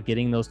if I'm not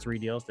getting those 3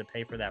 deals to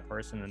pay for that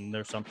person, then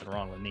there's something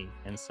wrong with me.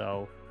 And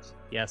so,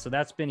 yeah, so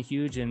that's been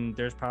huge. And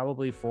there's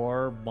probably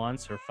 4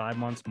 months or 5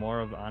 months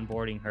more of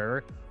onboarding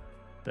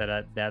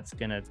that's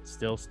gonna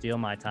still steal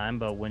my time,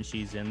 but when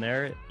she's in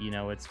there,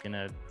 it's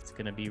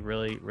gonna be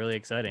really, really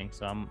exciting.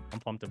 So I'm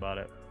pumped about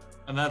it.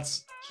 And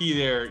that's key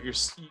there.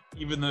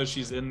 Even though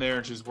she's in there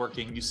and she's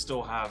working, you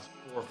still have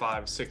 4,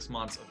 5, 6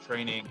 months of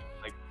training,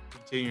 like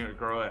continuing to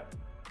grow it.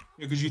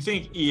 Because you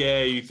think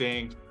EA, you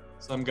think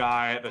some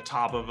guy at the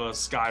top of a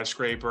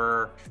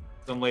skyscraper,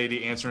 some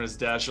lady answering his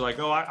desk. You're like,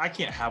 oh, I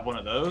can't have one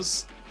of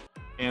those.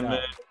 And then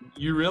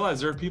you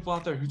realize there are people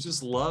out there who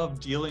just love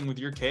dealing with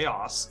your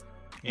chaos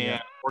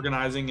and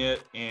organizing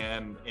it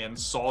and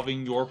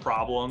solving your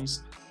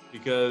problems,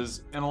 and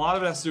a lot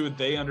of it has to do with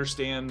they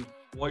understand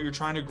what you're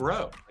trying to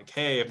grow. Like,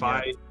 hey, if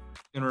I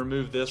can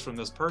remove this from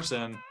this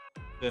person,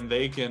 then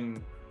they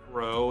can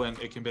grow and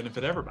it can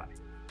benefit everybody.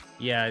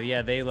 Yeah,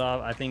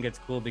 I think it's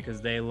cool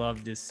because they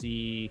love to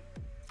see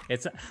I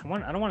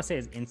don't want to say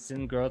it's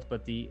instant growth,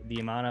 but the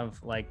amount of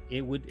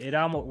it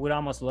would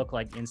almost look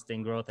like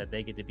instant growth that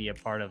they get to be a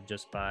part of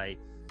just by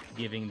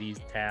giving these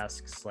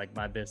tasks. Like,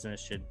 my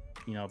business should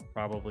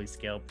probably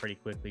scale pretty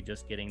quickly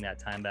just getting that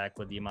time back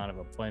with the amount of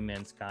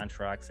appointments,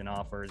 contracts, and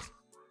offers.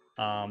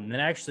 Then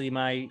actually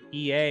my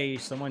EA,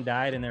 someone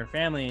died in their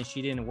family and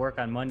she didn't work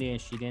on Monday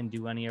and she didn't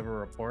do any of her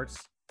reports.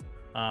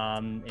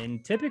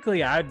 And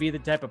typically I'd be the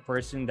type of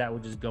person that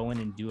would just go in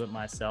and do it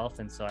myself.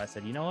 And so I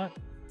said, you know what?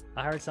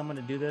 I hired someone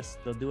to do this.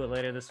 They'll do it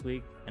later this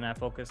week. And I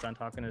focused on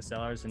talking to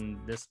sellers. And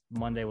this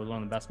Monday was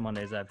one of the best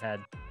Mondays I've had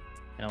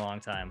in a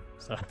long time.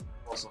 So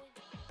awesome.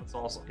 That's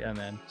awesome. Yeah,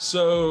 man.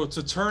 So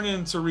to turn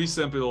into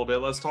Resimply a little bit,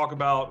 let's talk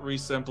about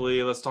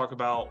Resimply. Let's talk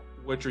about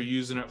what you're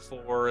using it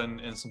for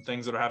and some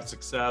things that are having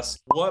success.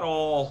 What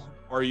all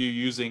are you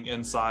using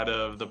inside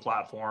of the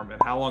platform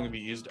and how long have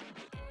you used it?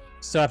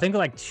 So I think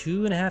like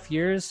 2.5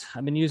 years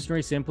I've been using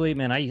Resimply.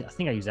 Man, I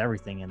think I use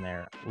everything in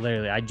there.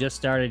 Literally, I just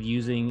started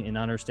using and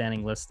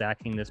understanding list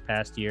stacking this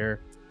past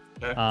year.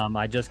 Okay.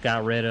 I just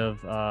got rid of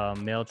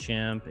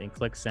MailChimp and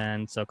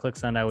ClickSend. So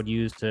ClickSend I would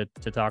use to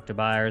talk to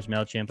buyers.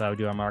 MailChimp I would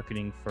do our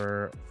marketing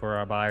for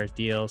our buyers'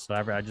 deals. So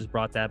I just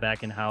brought that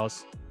back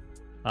in-house.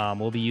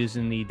 We'll be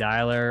using the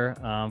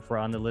dialer for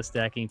on the list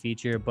stacking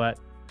feature. But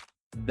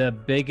the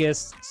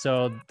biggest,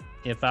 so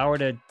if I were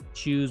to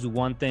choose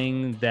one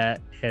thing that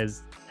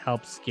has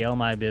helped scale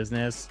my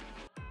business,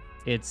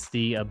 it's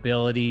the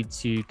ability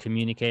to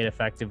communicate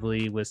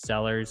effectively with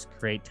sellers,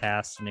 create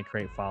tasks, and to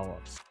create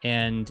follow-ups.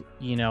 And,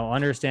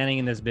 understanding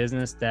in this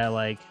business that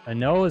like a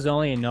no is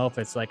only a no if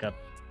it's like a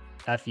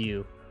F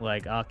you,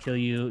 like I'll kill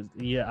you.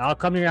 Yeah, I'll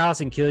come to your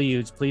house and kill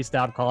you. Please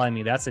stop calling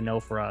me. That's a no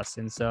for us.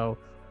 And so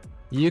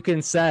you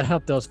can set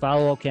up those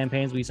follow-up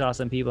campaigns. We saw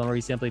some people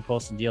recently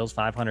posting deals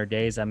 500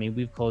 days. I mean,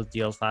 we've closed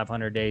deals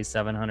 500 days,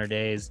 700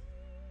 days.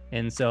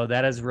 And so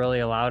that has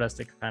really allowed us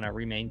to kind of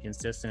remain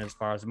consistent as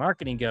far as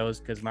marketing goes,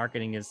 because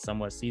marketing is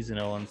somewhat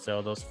seasonal. And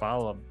so those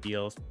follow-up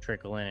deals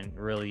trickle in and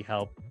really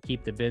help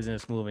keep the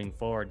business moving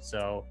forward.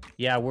 So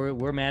yeah,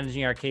 we're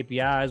managing our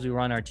KPIs. We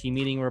run our team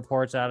meeting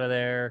reports out of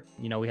there.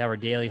 We have our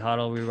daily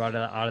huddle. We run it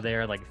out of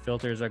there. Like,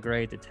 filters are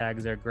great. The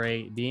tags are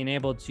great. Being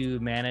able to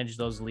manage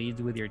those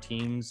leads with your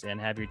teams and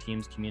have your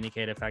teams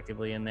communicate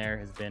effectively in there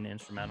has been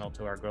instrumental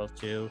to our growth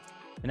too.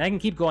 And I can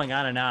keep going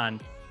on and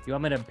on. You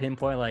want me to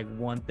pinpoint like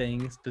one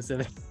thing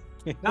specific?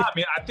 No, I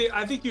mean,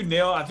 I think you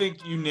nailed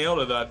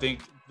it though. I think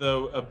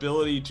the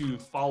ability to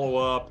follow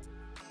up,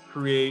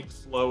 create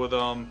flow with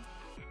them.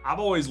 I've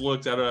always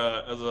looked at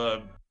as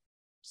a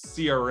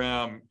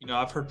CRM,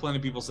 I've heard plenty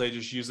of people say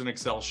just use an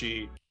Excel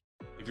sheet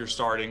if you're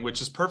starting,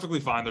 which is perfectly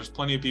fine. There's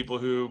plenty of people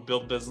who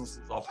build businesses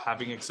off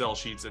having Excel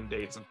sheets and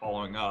dates and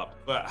following up.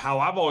 But how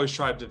I've always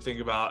tried to think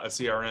about a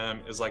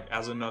CRM is like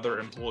as another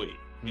employee.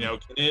 Can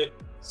it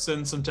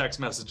send some text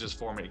messages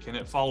for me? Can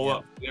it follow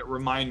up? Can it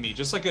remind me?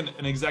 Just like an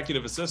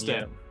executive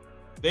assistant,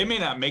 they may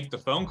not make the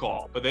phone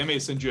call, but they may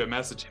send you a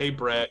message. Hey,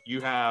 Brett, you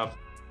have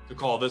to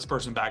call this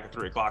person back at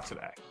 3:00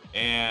 today.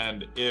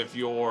 And if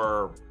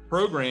your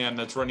program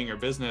that's running your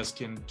business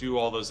can do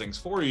all those things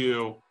for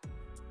you,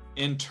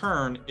 in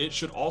turn, it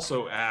should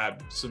also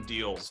add some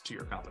deals to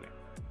your company.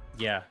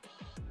 Yeah.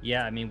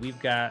 I mean,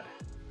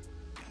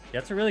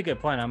 that's a really good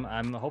point.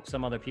 I hope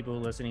some other people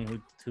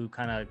listening who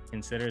kind of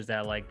considers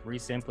that like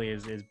Resimply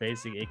is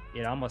basic.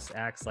 It almost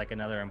acts like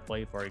another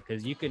employee for you,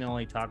 because you can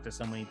only talk to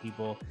so many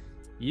people.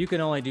 You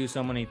can only do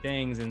so many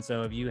things. And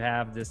so if you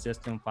have this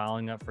system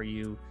following up for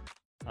you,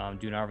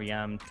 doing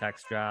RVM,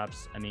 text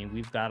drops,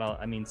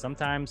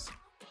 sometimes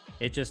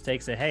it just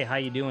takes a, hey, how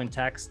you doing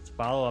text,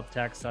 follow-up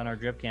text on our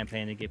drip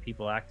campaign to get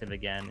people active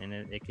again. And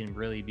it can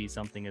really be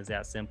something as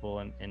that simple.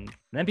 And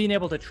then being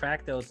able to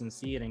track those and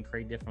see it and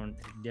create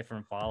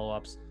different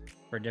follow-ups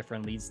for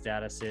different lead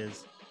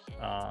statuses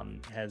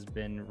has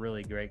been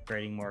really great,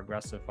 creating more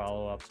aggressive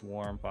follow-ups,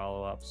 warm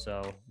follow-ups.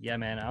 So yeah,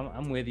 man,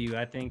 I'm with you.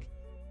 I think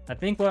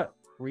what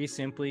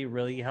Resimply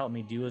really helped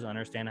me do is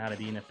understand how to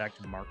be an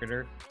effective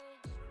marketer.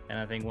 And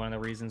I think one of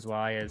the reasons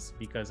why is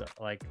because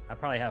like I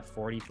probably have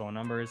 40 phone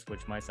numbers,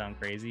 which might sound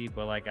crazy,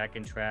 but like I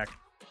can track,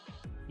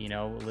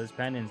 Liz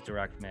Pendon's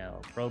direct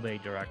mail,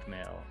 probate direct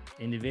mail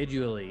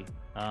individually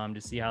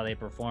to see how they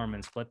perform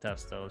and split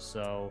test those.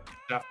 So,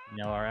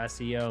 our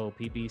SEO,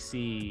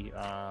 PPC.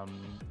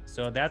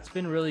 So that's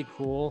been really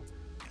cool.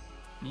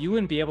 You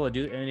wouldn't be able to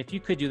do, and if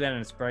you could do that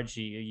in a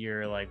spreadsheet,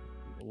 you're like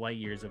light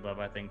years above,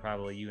 I think,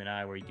 probably you and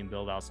I, where you can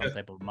build out some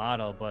type of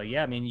model. But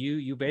yeah, I mean,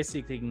 you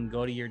basically can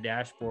go to your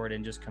dashboard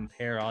and just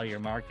compare all your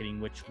marketing,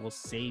 which will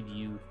save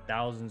you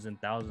thousands and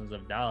thousands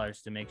of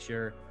dollars to make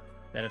sure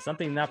that if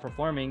something's not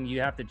performing, you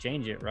have to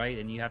change it, right?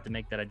 And you have to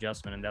make that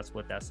adjustment, and that's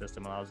what that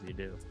system allows you to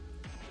do.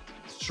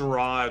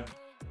 Sherrod,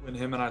 when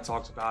him and I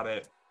talked about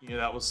it,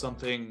 that was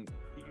something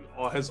he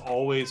has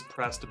always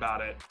pressed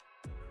about it.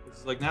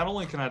 It's like, not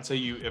only can I tell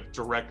you if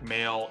direct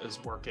mail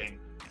is working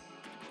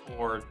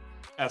or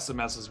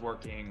SMS is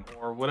working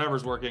or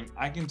whatever's working,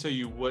 I can tell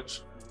you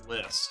which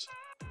list,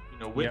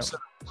 which set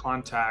of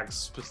contacts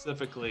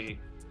specifically.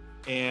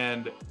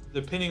 And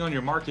depending on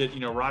your market,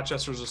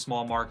 Rochester's a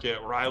small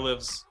market, where I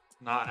live's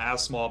not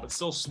as small, but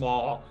still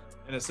small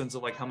in a sense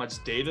of like how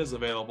much data is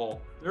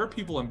available. There are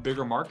people in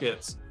bigger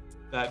markets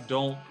that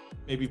don't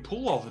maybe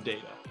pull all the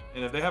data.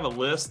 And if they have a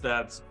list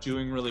that's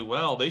doing really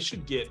well, they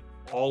should get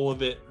all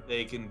of it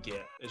they can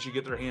get. They should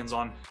get their hands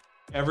on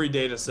every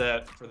data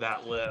set for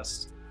that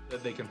list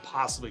that they can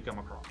possibly come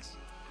across.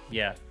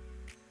 Yeah,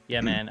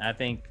 man. I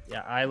think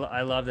I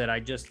love that.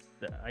 I just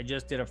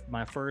did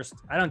my first.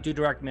 I don't do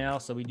direct mail,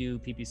 so we do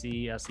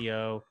PPC,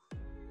 SEO.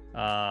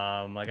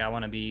 Like I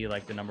want to be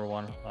like the number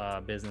one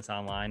business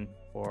online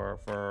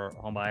for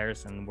home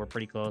buyers, and we're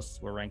pretty close.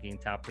 We're ranking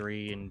top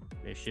 3, and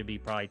it should be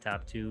probably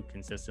top 2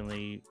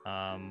 consistently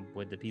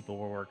with the people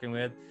we're working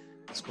with.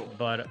 That's cool.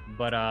 But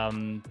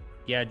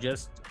yeah,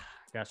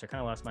 gosh, I kind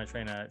of lost my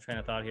train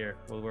of thought here.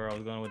 Where I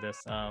was going with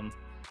this.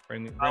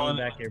 Bring me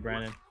back here,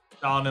 Brandon.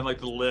 Down in like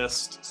the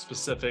list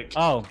specific.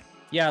 Oh,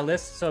 yeah,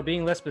 list. So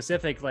being list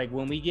specific, like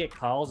when we get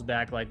calls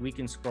back, like we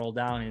can scroll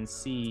down and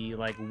see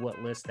like what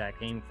list that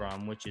came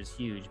from, which is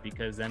huge,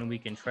 because then we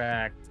can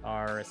track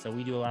so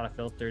we do a lot of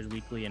filters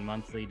weekly and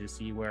monthly to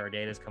see where our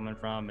data is coming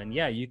from. And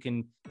yeah, you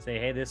can say,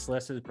 hey, this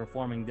list is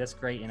performing this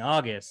great in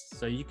August.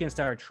 So you can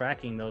start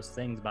tracking those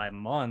things by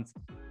month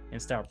and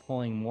start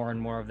pulling more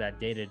and more of that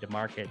data to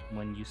market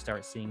when you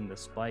start seeing the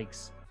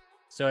spikes.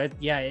 So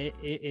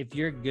if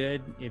you're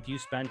good, if you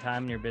spend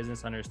time in your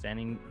business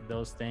understanding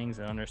those things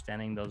and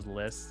understanding those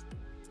lists,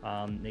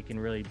 it can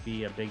really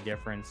be a big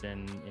difference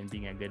in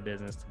being a good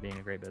business to being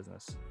a great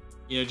business.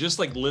 Just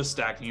like list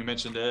stacking, you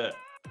mentioned it.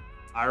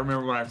 I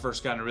remember when I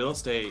first got into real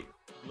estate,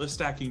 list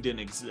stacking didn't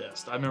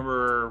exist. I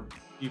remember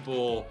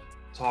people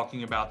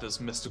talking about this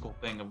mystical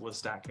thing of list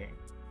stacking,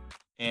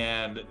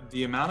 and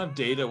the amount of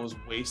data was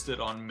wasted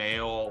on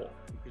mail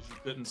because you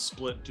couldn't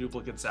split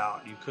duplicates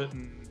out. You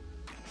couldn't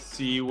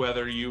see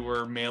whether you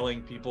were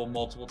mailing people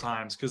multiple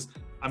times, because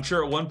I'm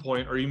sure at one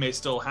point, or you may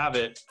still have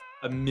it,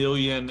 1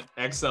 million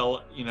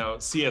Excel,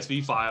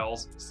 CSV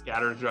files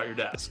scattered throughout your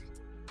desk.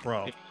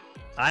 Bro,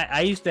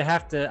 I used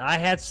to I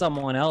had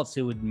someone else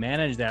who would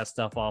manage that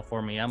stuff all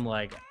for me. I'm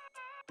like,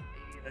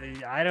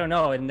 I don't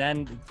know. And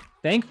then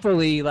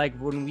thankfully, like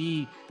when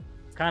we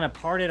kind of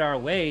parted our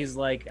ways,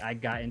 like I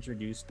got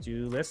introduced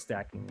to list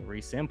stacking,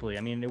 Resimply.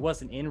 I mean, it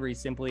wasn't in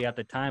Resimply at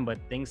the time, but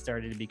things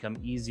started to become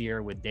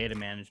easier with data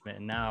management.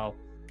 And now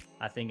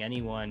I think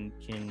anyone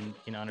can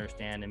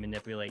understand and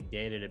manipulate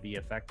data to be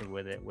effective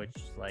with it, which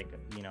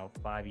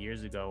 5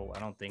 years ago, I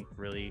don't think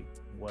really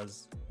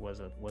was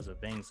a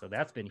thing. So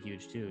that's been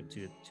huge too,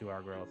 to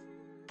our growth.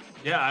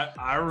 Yeah.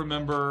 I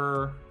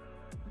remember,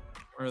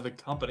 or the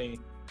company,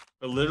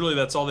 But literally,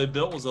 that's all they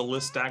built was a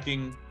list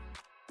stacking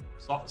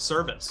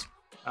service.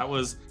 It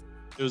was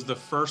the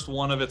first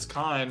one of its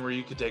kind where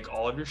you could take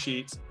all of your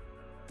sheets,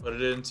 put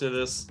it into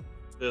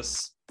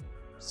this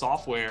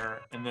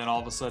software, and then all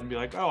of a sudden be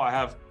like, oh, I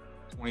have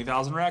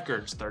 20,000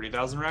 records,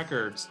 30,000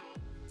 records.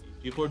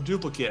 People are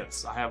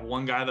duplicates. I have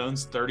one guy that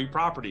owns 30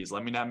 properties.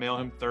 Let me not mail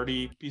him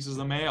 30 pieces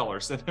of mail or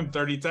send him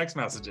 30 text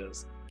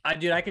messages.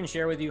 Dude, I can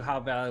share with you how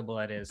valuable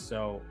that is.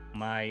 So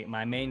my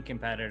main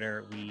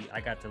competitor,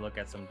 I got to look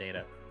at some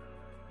data,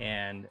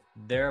 and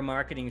their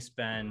marketing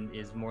spend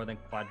is more than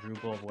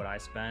quadruple of what I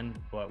spend,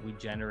 but we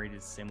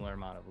generated similar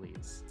amount of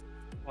leads.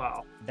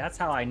 Wow. That's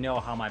how I know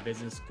how my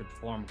business could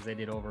perform, because they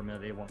did over $1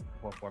 million, they went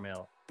 4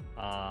 mil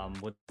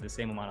with the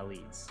same amount of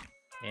leads.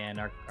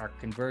 And our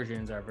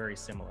conversions are very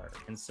similar.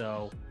 And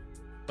so,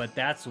 but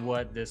that's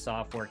what this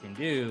software can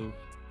do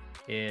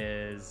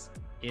is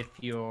if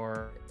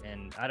you're,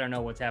 and I don't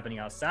know what's happening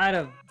outside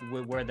of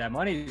where that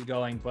money is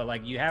going, but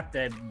like you have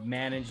to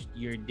manage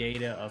your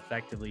data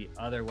effectively.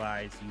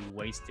 Otherwise you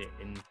waste it.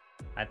 And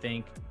I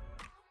think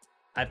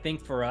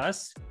for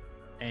us,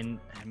 and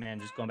man,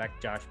 just going back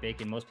to Josh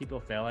Bacon, most people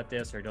fail at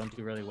this or don't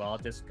do really well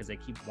at this because they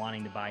keep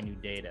wanting to buy new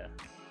data.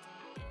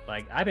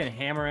 Like I've been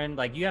hammering,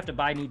 like you have to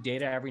buy new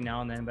data every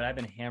now and then, but I've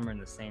been hammering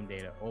the same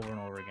data over and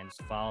over again,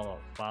 just follow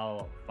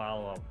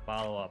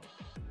up.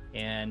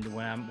 And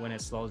when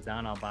it slows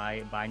down, I'll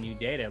buy new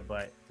data.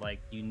 But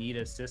like you need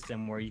a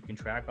system where you can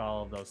track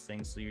all of those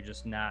things, so you're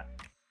just not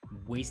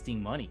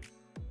wasting money.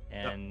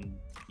 And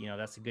you know,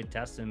 that's a good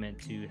testament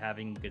to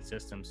having good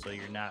systems, so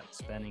you're not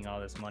spending all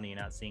this money and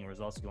not seeing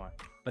results you want.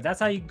 But that's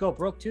how you go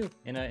broke too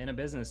in a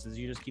business, is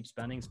you just keep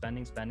spending,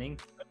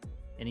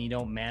 and you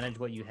don't manage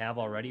what you have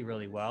already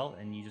really well,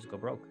 and you just go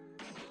broke.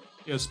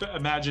 You know,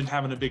 imagine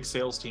having a big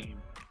sales team,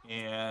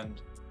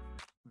 and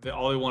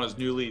all they want is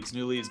new leads,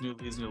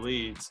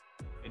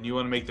 and you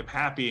want to make them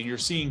happy, and you're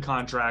seeing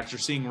contracts, you're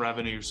seeing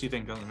revenue, you're seeing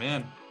things coming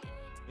in,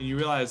 and you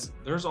realize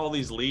there's all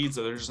these leads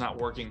that they're just not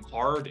working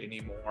hard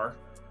anymore,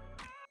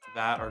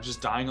 that are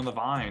just dying on the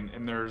vine,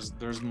 and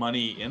there's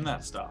money in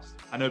that stuff.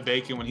 I know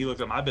Bacon, when he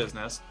looked at my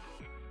business,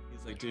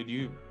 he's like, dude,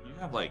 you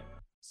have like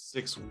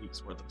 6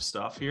 weeks worth of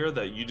stuff here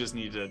that you just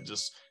need to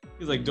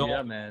he's like, don't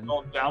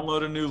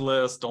download a new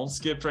list, don't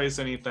skip trace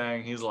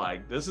anything. He's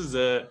like, this is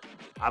it.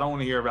 I don't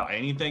want to hear about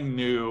anything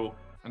new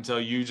until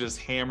you just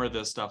hammer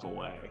this stuff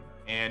away.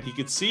 And he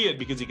could see it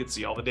because he could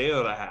see all the data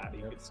that I had.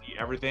 He could see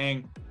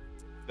everything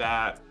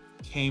that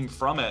came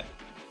from it.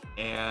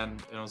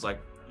 And it was like,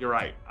 you're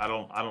right. I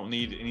don't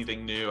need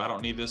anything new. I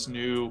don't need this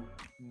new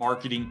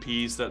marketing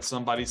piece that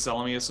somebody's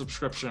selling me a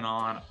subscription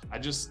on. I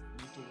just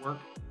need to work.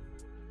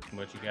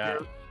 What you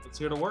got? It's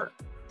here to work.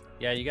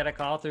 Yeah, you got to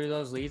call through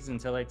those leads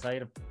until they tell you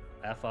to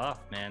F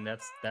off, man.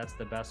 That's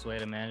the best way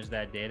to manage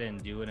that data,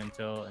 and do it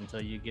until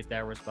you get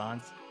that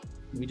response.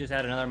 We just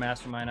had another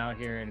mastermind out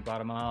here in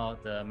Guatemala,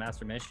 the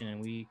Master Mission,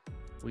 and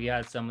we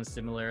had someone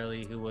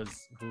similarly who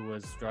was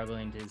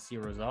struggling to see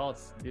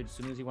results. Dude, as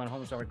soon as he went home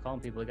and started calling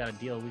people, he got a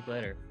deal a week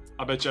later.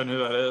 I bet you I knew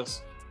who that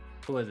is.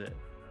 Who is it?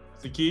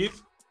 Is it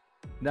Keith?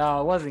 No,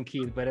 it wasn't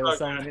Keith, but it was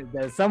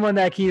someone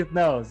that Keith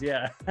knows.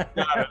 Yeah.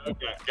 Got it.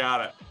 Okay,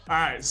 got it. All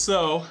right.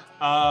 So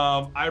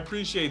I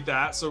appreciate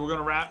that. So we're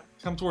going to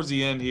come towards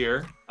the end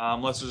here.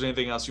 Unless there's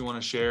anything else you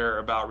want to share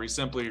about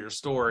Resimply, your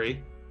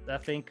story. I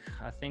think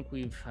I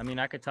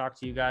could talk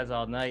to you guys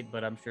all night,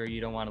 but I'm sure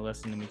you don't want to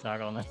listen to me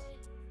talk all night.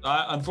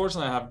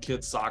 Unfortunately, I have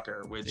kids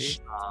soccer,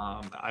 which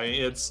I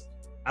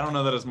don't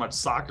know that as much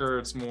soccer.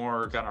 It's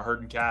more kind of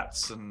herding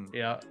cats, and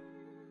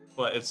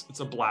but it's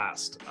a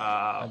blast.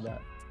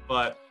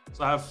 But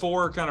so I have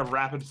 4 kind of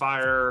rapid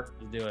fire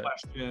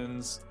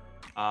questions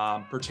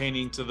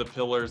pertaining to the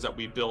pillars that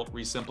we built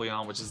Resimply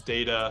on, which is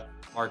data,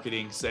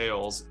 marketing,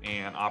 sales,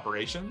 and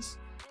operations.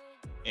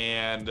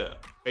 And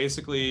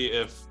basically,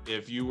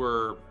 if you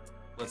were,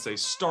 let's say,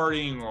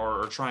 starting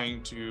or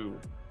trying to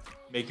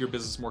make your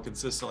business more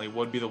consistently, what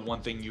would be the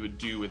one thing you would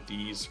do with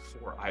these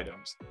 4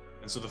 items?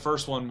 And so the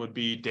first one would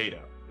be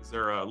data. Is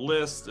there a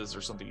list? Is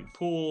there something you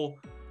pull?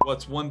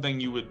 What's one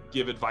thing you would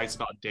give advice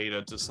about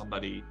data to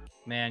somebody?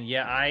 Man,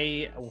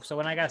 yeah, so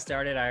when I got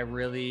started, I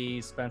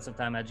really spent some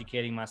time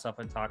educating myself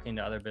and talking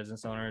to other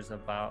business owners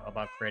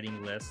about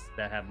creating lists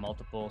that have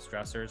multiple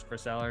stressors for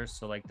sellers.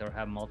 So like they'll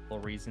have multiple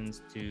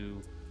reasons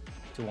to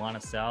want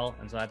to sell.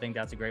 And so I think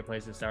that's a great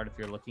place to start. If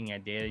you're looking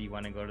at data, you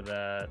want to go to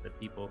the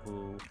people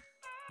who,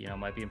 you know,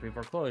 might be in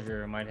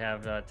pre-foreclosure, might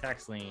have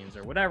tax liens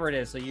or whatever it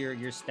is. So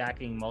you're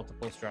stacking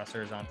multiple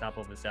stressors on top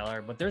of a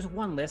seller. But there's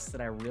one list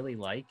that I really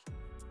like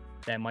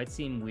that might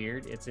seem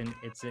weird.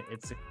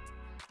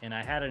 And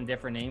I had a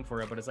different name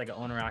for it, but it's like an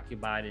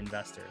owner-occupied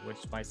investor, which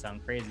might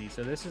sound crazy.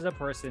 So this is a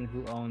person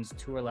who owns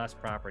 2 or less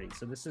properties.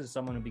 So this is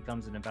someone who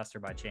becomes an investor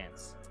by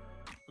chance.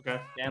 Okay.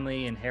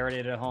 Family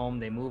inherited a home,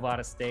 they move out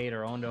of state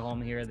or owned a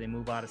home here, they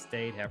move out of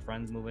state, have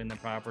friends move in the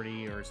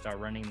property or start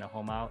renting the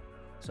home out.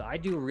 So I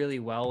do really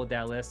well with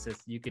that list.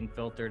 You can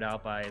filter it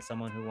out by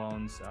someone who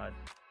owns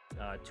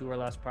 2 or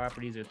less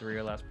properties or 3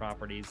 or less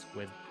properties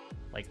with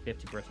like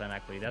 50%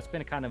 equity. That's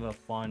been kind of a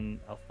fun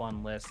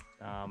list.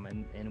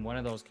 And one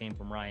of those came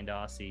from Ryan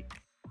Dawsey.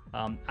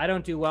 I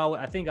don't do well.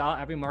 I think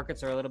every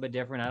markets are a little bit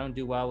different. I don't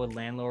do well with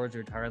landlords or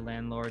retired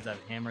landlords.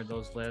 I've hammered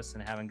those lists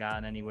and haven't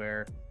gotten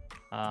anywhere.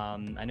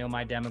 I know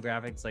my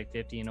demographics like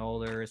 50 and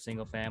older,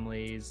 single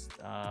families,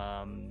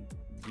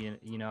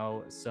 you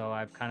know, so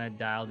I've kind of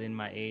dialed in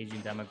my age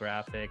and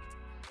demographic,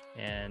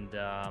 and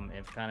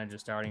it's kind of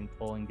just starting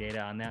pulling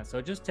data on that. So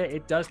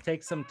it does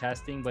take some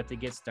testing, but to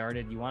get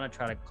started, you want to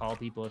try to call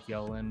people if you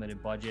have a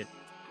limited budget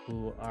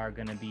who are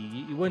going to be,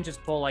 you wouldn't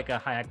just pull like a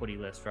high equity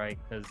list, right?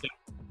 Because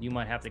you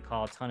might have to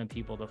call a ton of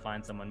people to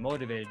find someone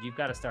motivated. You've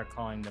got to start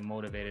calling the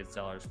motivated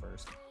sellers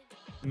first.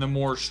 And the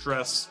more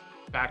stress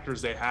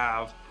factors they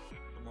have,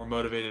 the more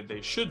motivated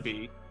they should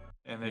be.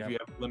 And if you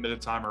have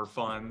limited time or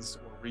funds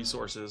or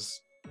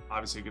resources,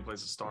 obviously a good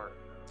place to start.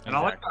 And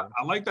exactly.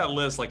 I like that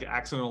list, like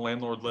accidental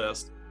landlord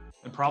list,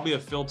 and probably a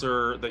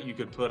filter that you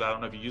could put, I don't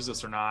know if you use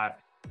this or not,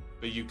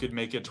 but you could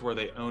make it to where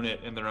they own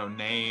it in their own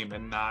name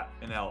and not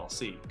an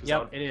LLC.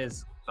 Yep, it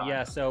is.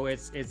 Yeah, so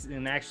it's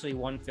and actually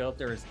one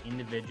filter is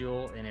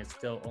individual and it's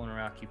still owner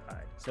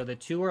occupied. So the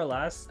 2 or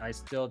less, I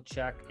still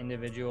check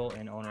individual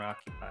and owner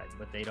occupied,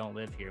 but they don't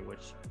live here,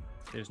 which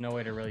there's no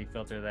way to really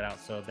filter that out.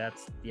 So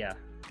that's, yeah,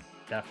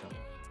 definitely.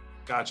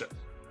 Gotcha.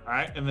 All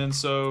right. And then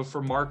so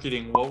for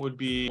marketing, what would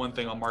be one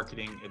thing on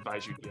marketing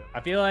advice you'd give? I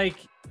feel like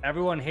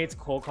everyone hates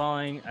cold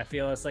calling. I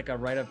feel it's like a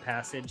rite of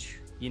passage.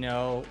 You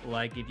know,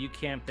 like if you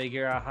can't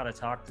figure out how to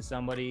talk to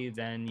somebody,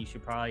 then you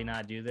should probably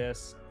not do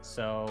this.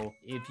 So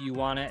if you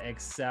want to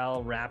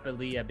excel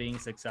rapidly at being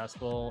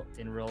successful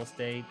in real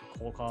estate,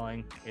 cold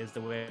calling is the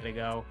way to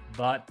go.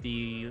 But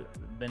the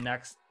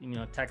next, you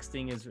know,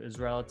 texting is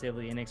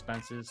relatively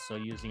inexpensive. So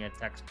using a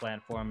text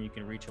platform, you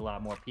can reach a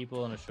lot more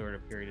people in a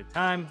shorter period of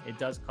time. It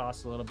does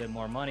cost a little bit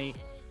more money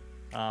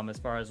as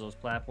far as those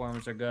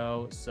platforms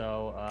go.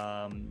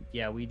 So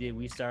yeah,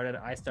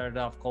 I started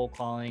off cold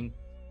calling.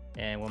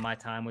 And when my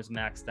time was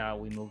maxed out,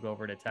 we moved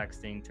over to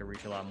texting to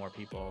reach a lot more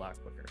people a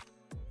lot quicker.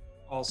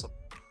 Awesome.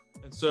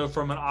 And so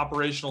from an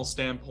operational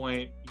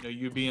standpoint, you know,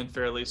 you being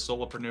fairly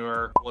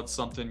solopreneur, what's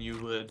something you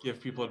would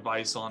give people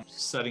advice on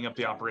setting up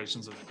the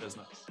operations of the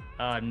business?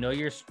 Know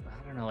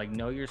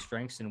your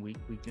strengths and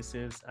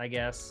weaknesses, I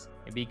guess,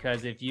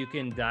 because if you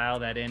can dial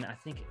that in, I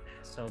think,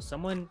 so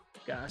someone,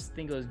 gosh, I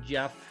think it was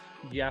Jeff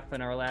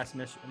in our last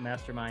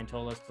mastermind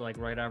told us to like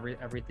write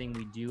everything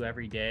we do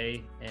every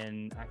day.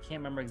 And I can't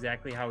remember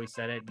exactly how he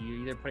said it.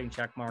 You're either putting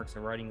check marks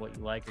or writing what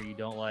you like or you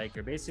don't like,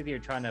 or basically you're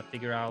trying to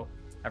figure out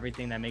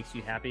everything that makes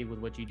you happy with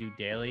what you do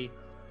daily.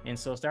 And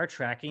so start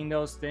tracking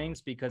those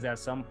things, because at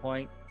some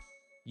point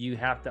you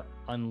have to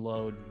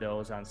unload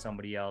those on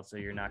somebody else or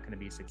you're not going to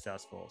be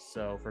successful.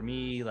 So for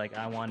me, like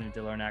I wanted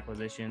to learn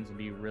acquisitions and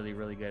be really,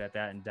 really good at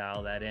that and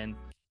dial that in.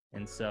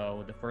 And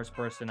so the first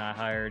person I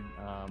hired,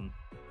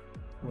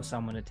 was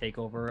someone to take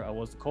over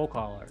was the cold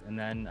caller, and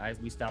then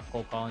we stopped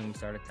cold calling and we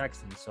started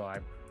texting. So I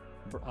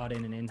brought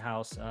in an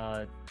in-house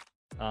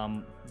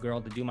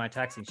girl to do my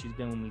texting. She's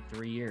been with me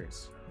 3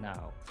 years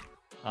now,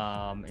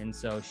 and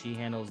so she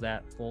handles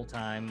that full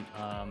time.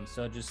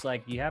 So just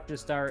like you have to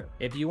start,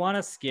 if you want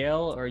to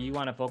scale or you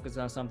want to focus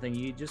on something,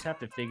 you just have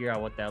to figure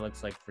out what that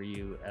looks like for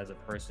you as a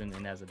person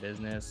and as a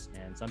business.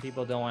 And some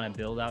people don't want to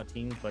build out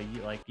teams, but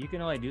you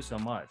can only do so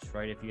much,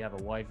 right? If you have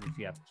a wife, if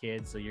you have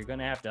kids, so you're going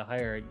to have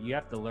to you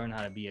have to learn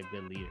how to be a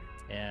good leader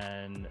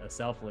and a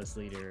selfless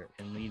leader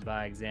and lead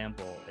by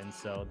example. And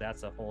so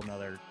that's a whole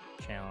nother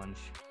challenge.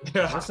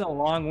 Yeah. That's a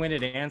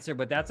long-winded answer,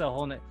 but that's a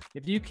whole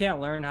if you can't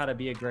learn how to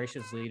be a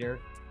gracious leader,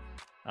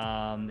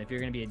 if you're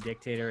going to be a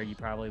dictator, you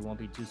probably won't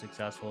be too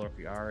successful, or if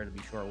you are, it'll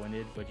be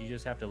short-winded. But you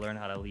just have to learn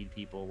how to lead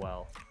people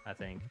well, I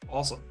think.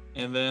 Awesome.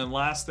 And then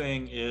last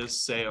thing is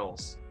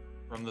sales,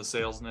 from the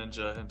sales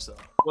ninja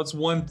himself. What's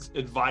one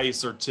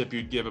advice or tip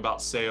you'd give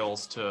about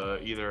sales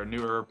to either a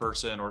newer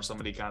person or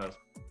somebody kind of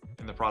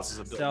in the process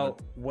of building? So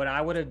what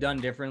I would have done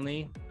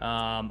differently,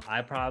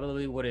 I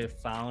probably would have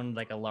found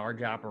like a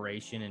large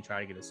operation and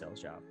try to get a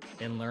sales job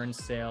and learn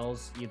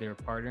sales, either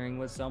partnering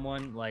with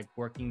someone, like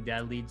working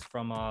dead leads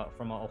from a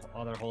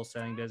other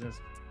wholesaling business.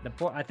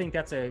 I think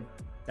that's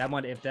that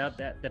one. If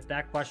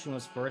that question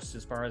was first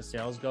as far as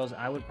sales goes,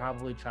 I would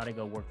probably try to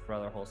go work for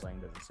other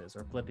wholesaling businesses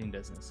or flipping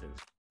businesses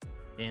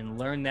and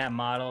learn that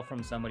model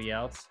from somebody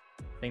else.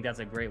 I think that's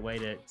a great way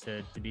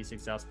to be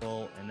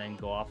successful and then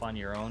go off on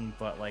your own.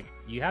 But like,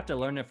 you have to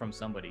learn it from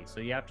somebody. So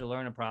you have to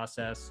learn a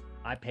process.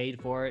 I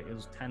paid for it. It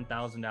was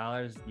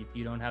 $10,000. If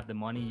you don't have the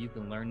money, you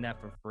can learn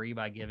that for free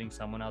by giving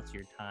someone else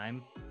your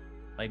time.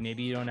 Like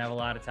maybe you don't have a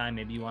lot of time.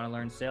 Maybe you want to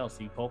learn sales.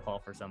 So you cold call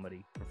for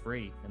somebody for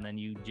free and then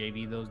you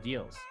JV those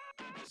deals.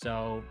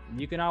 So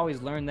you can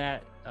always learn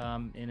that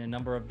in a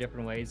number of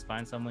different ways.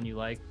 Find someone you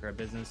like or a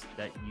business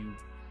that you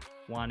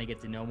want to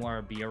get to know more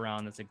or be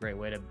around. That's a great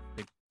way to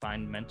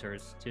find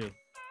mentors too.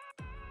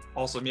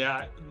 Awesome.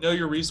 Yeah. Know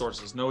your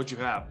resources, know what you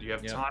have. Do you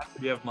have time?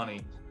 Do you have money?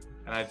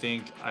 And I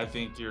think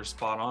you're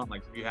spot on.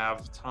 Like if you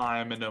have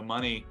time and no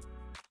money,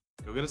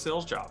 go get a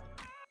sales job.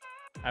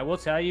 I will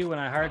tell you, when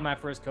I hired my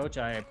first coach,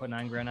 I put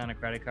 $9,000 on a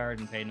credit card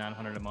and paid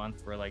 $900 a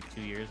month for like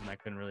 2 years, and I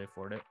couldn't really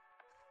afford it.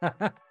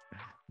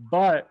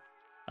 But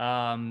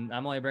I'm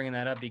only bringing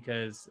that up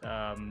because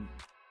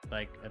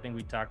like I think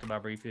we talked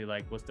about briefly,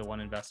 like what's the one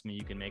investment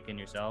you can make in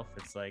yourself?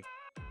 It's like,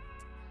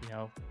 you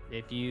know,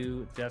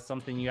 that's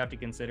something you have to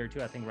consider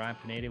too. I think Ryan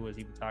Pineda was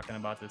even talking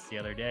about this the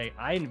other day.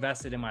 I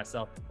invested in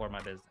myself before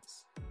my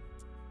business.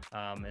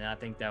 And I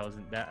think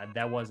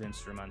that was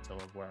instrumental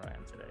of where I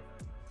am today.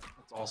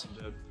 That's awesome,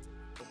 dude.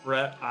 Well,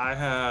 Brett, I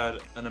had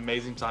an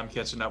amazing time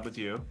catching up with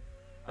you.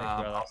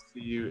 Thanks, brother. I'll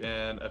see you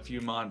in a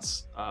few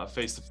months,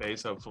 face to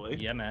face, hopefully.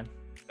 Yeah, man.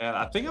 And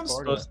I think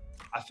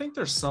I think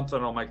there's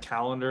something on my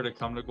calendar to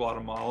come to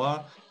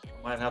Guatemala.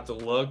 I might have to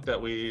look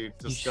that we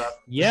discussed.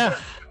 Yeah.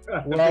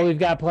 Well, we've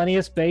got plenty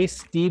of space.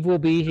 Steve will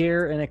be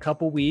here in a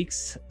couple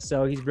weeks,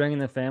 so he's bringing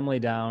the family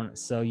down.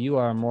 So you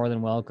are more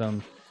than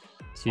welcome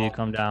to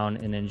come down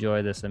and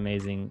enjoy this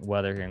amazing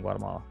weather here in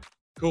Guatemala.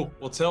 Cool.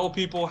 Well, tell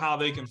people how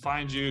they can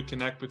find you,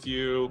 connect with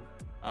you,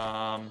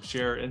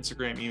 share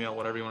Instagram, email,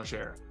 whatever you want to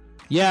share.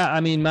 Yeah, I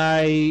mean,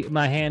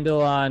 my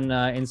handle on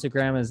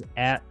Instagram is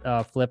at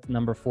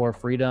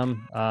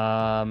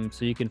flip4freedom.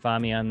 So you can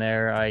find me on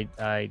there. I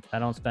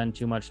don't spend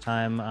too much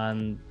time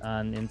on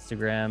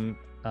Instagram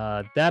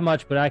that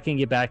much, but I can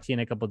get back to you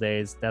in a couple of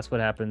days. That's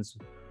what happens.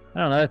 I don't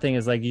know. Another thing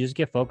is like you just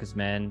get focused,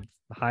 man.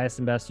 The highest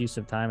and best use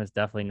of time is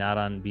definitely not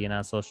on being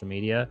on social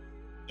media.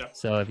 Yep.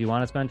 So if you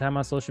want to spend time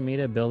on social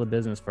media, build a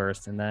business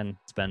first and then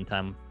spend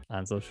time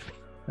on social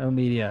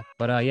media.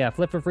 But yeah,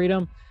 Flip for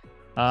Freedom.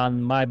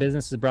 My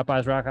business is Brett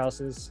Buys Rock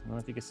Houses. I don't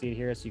know if you can see it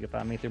here, so you can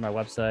find me through my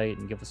website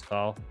and give us a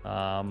call,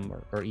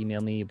 or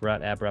email me,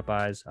 Brett at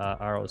brettbuys,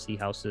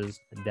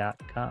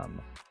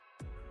 rochouses.com.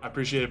 I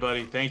appreciate it,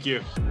 buddy. Thank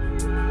you.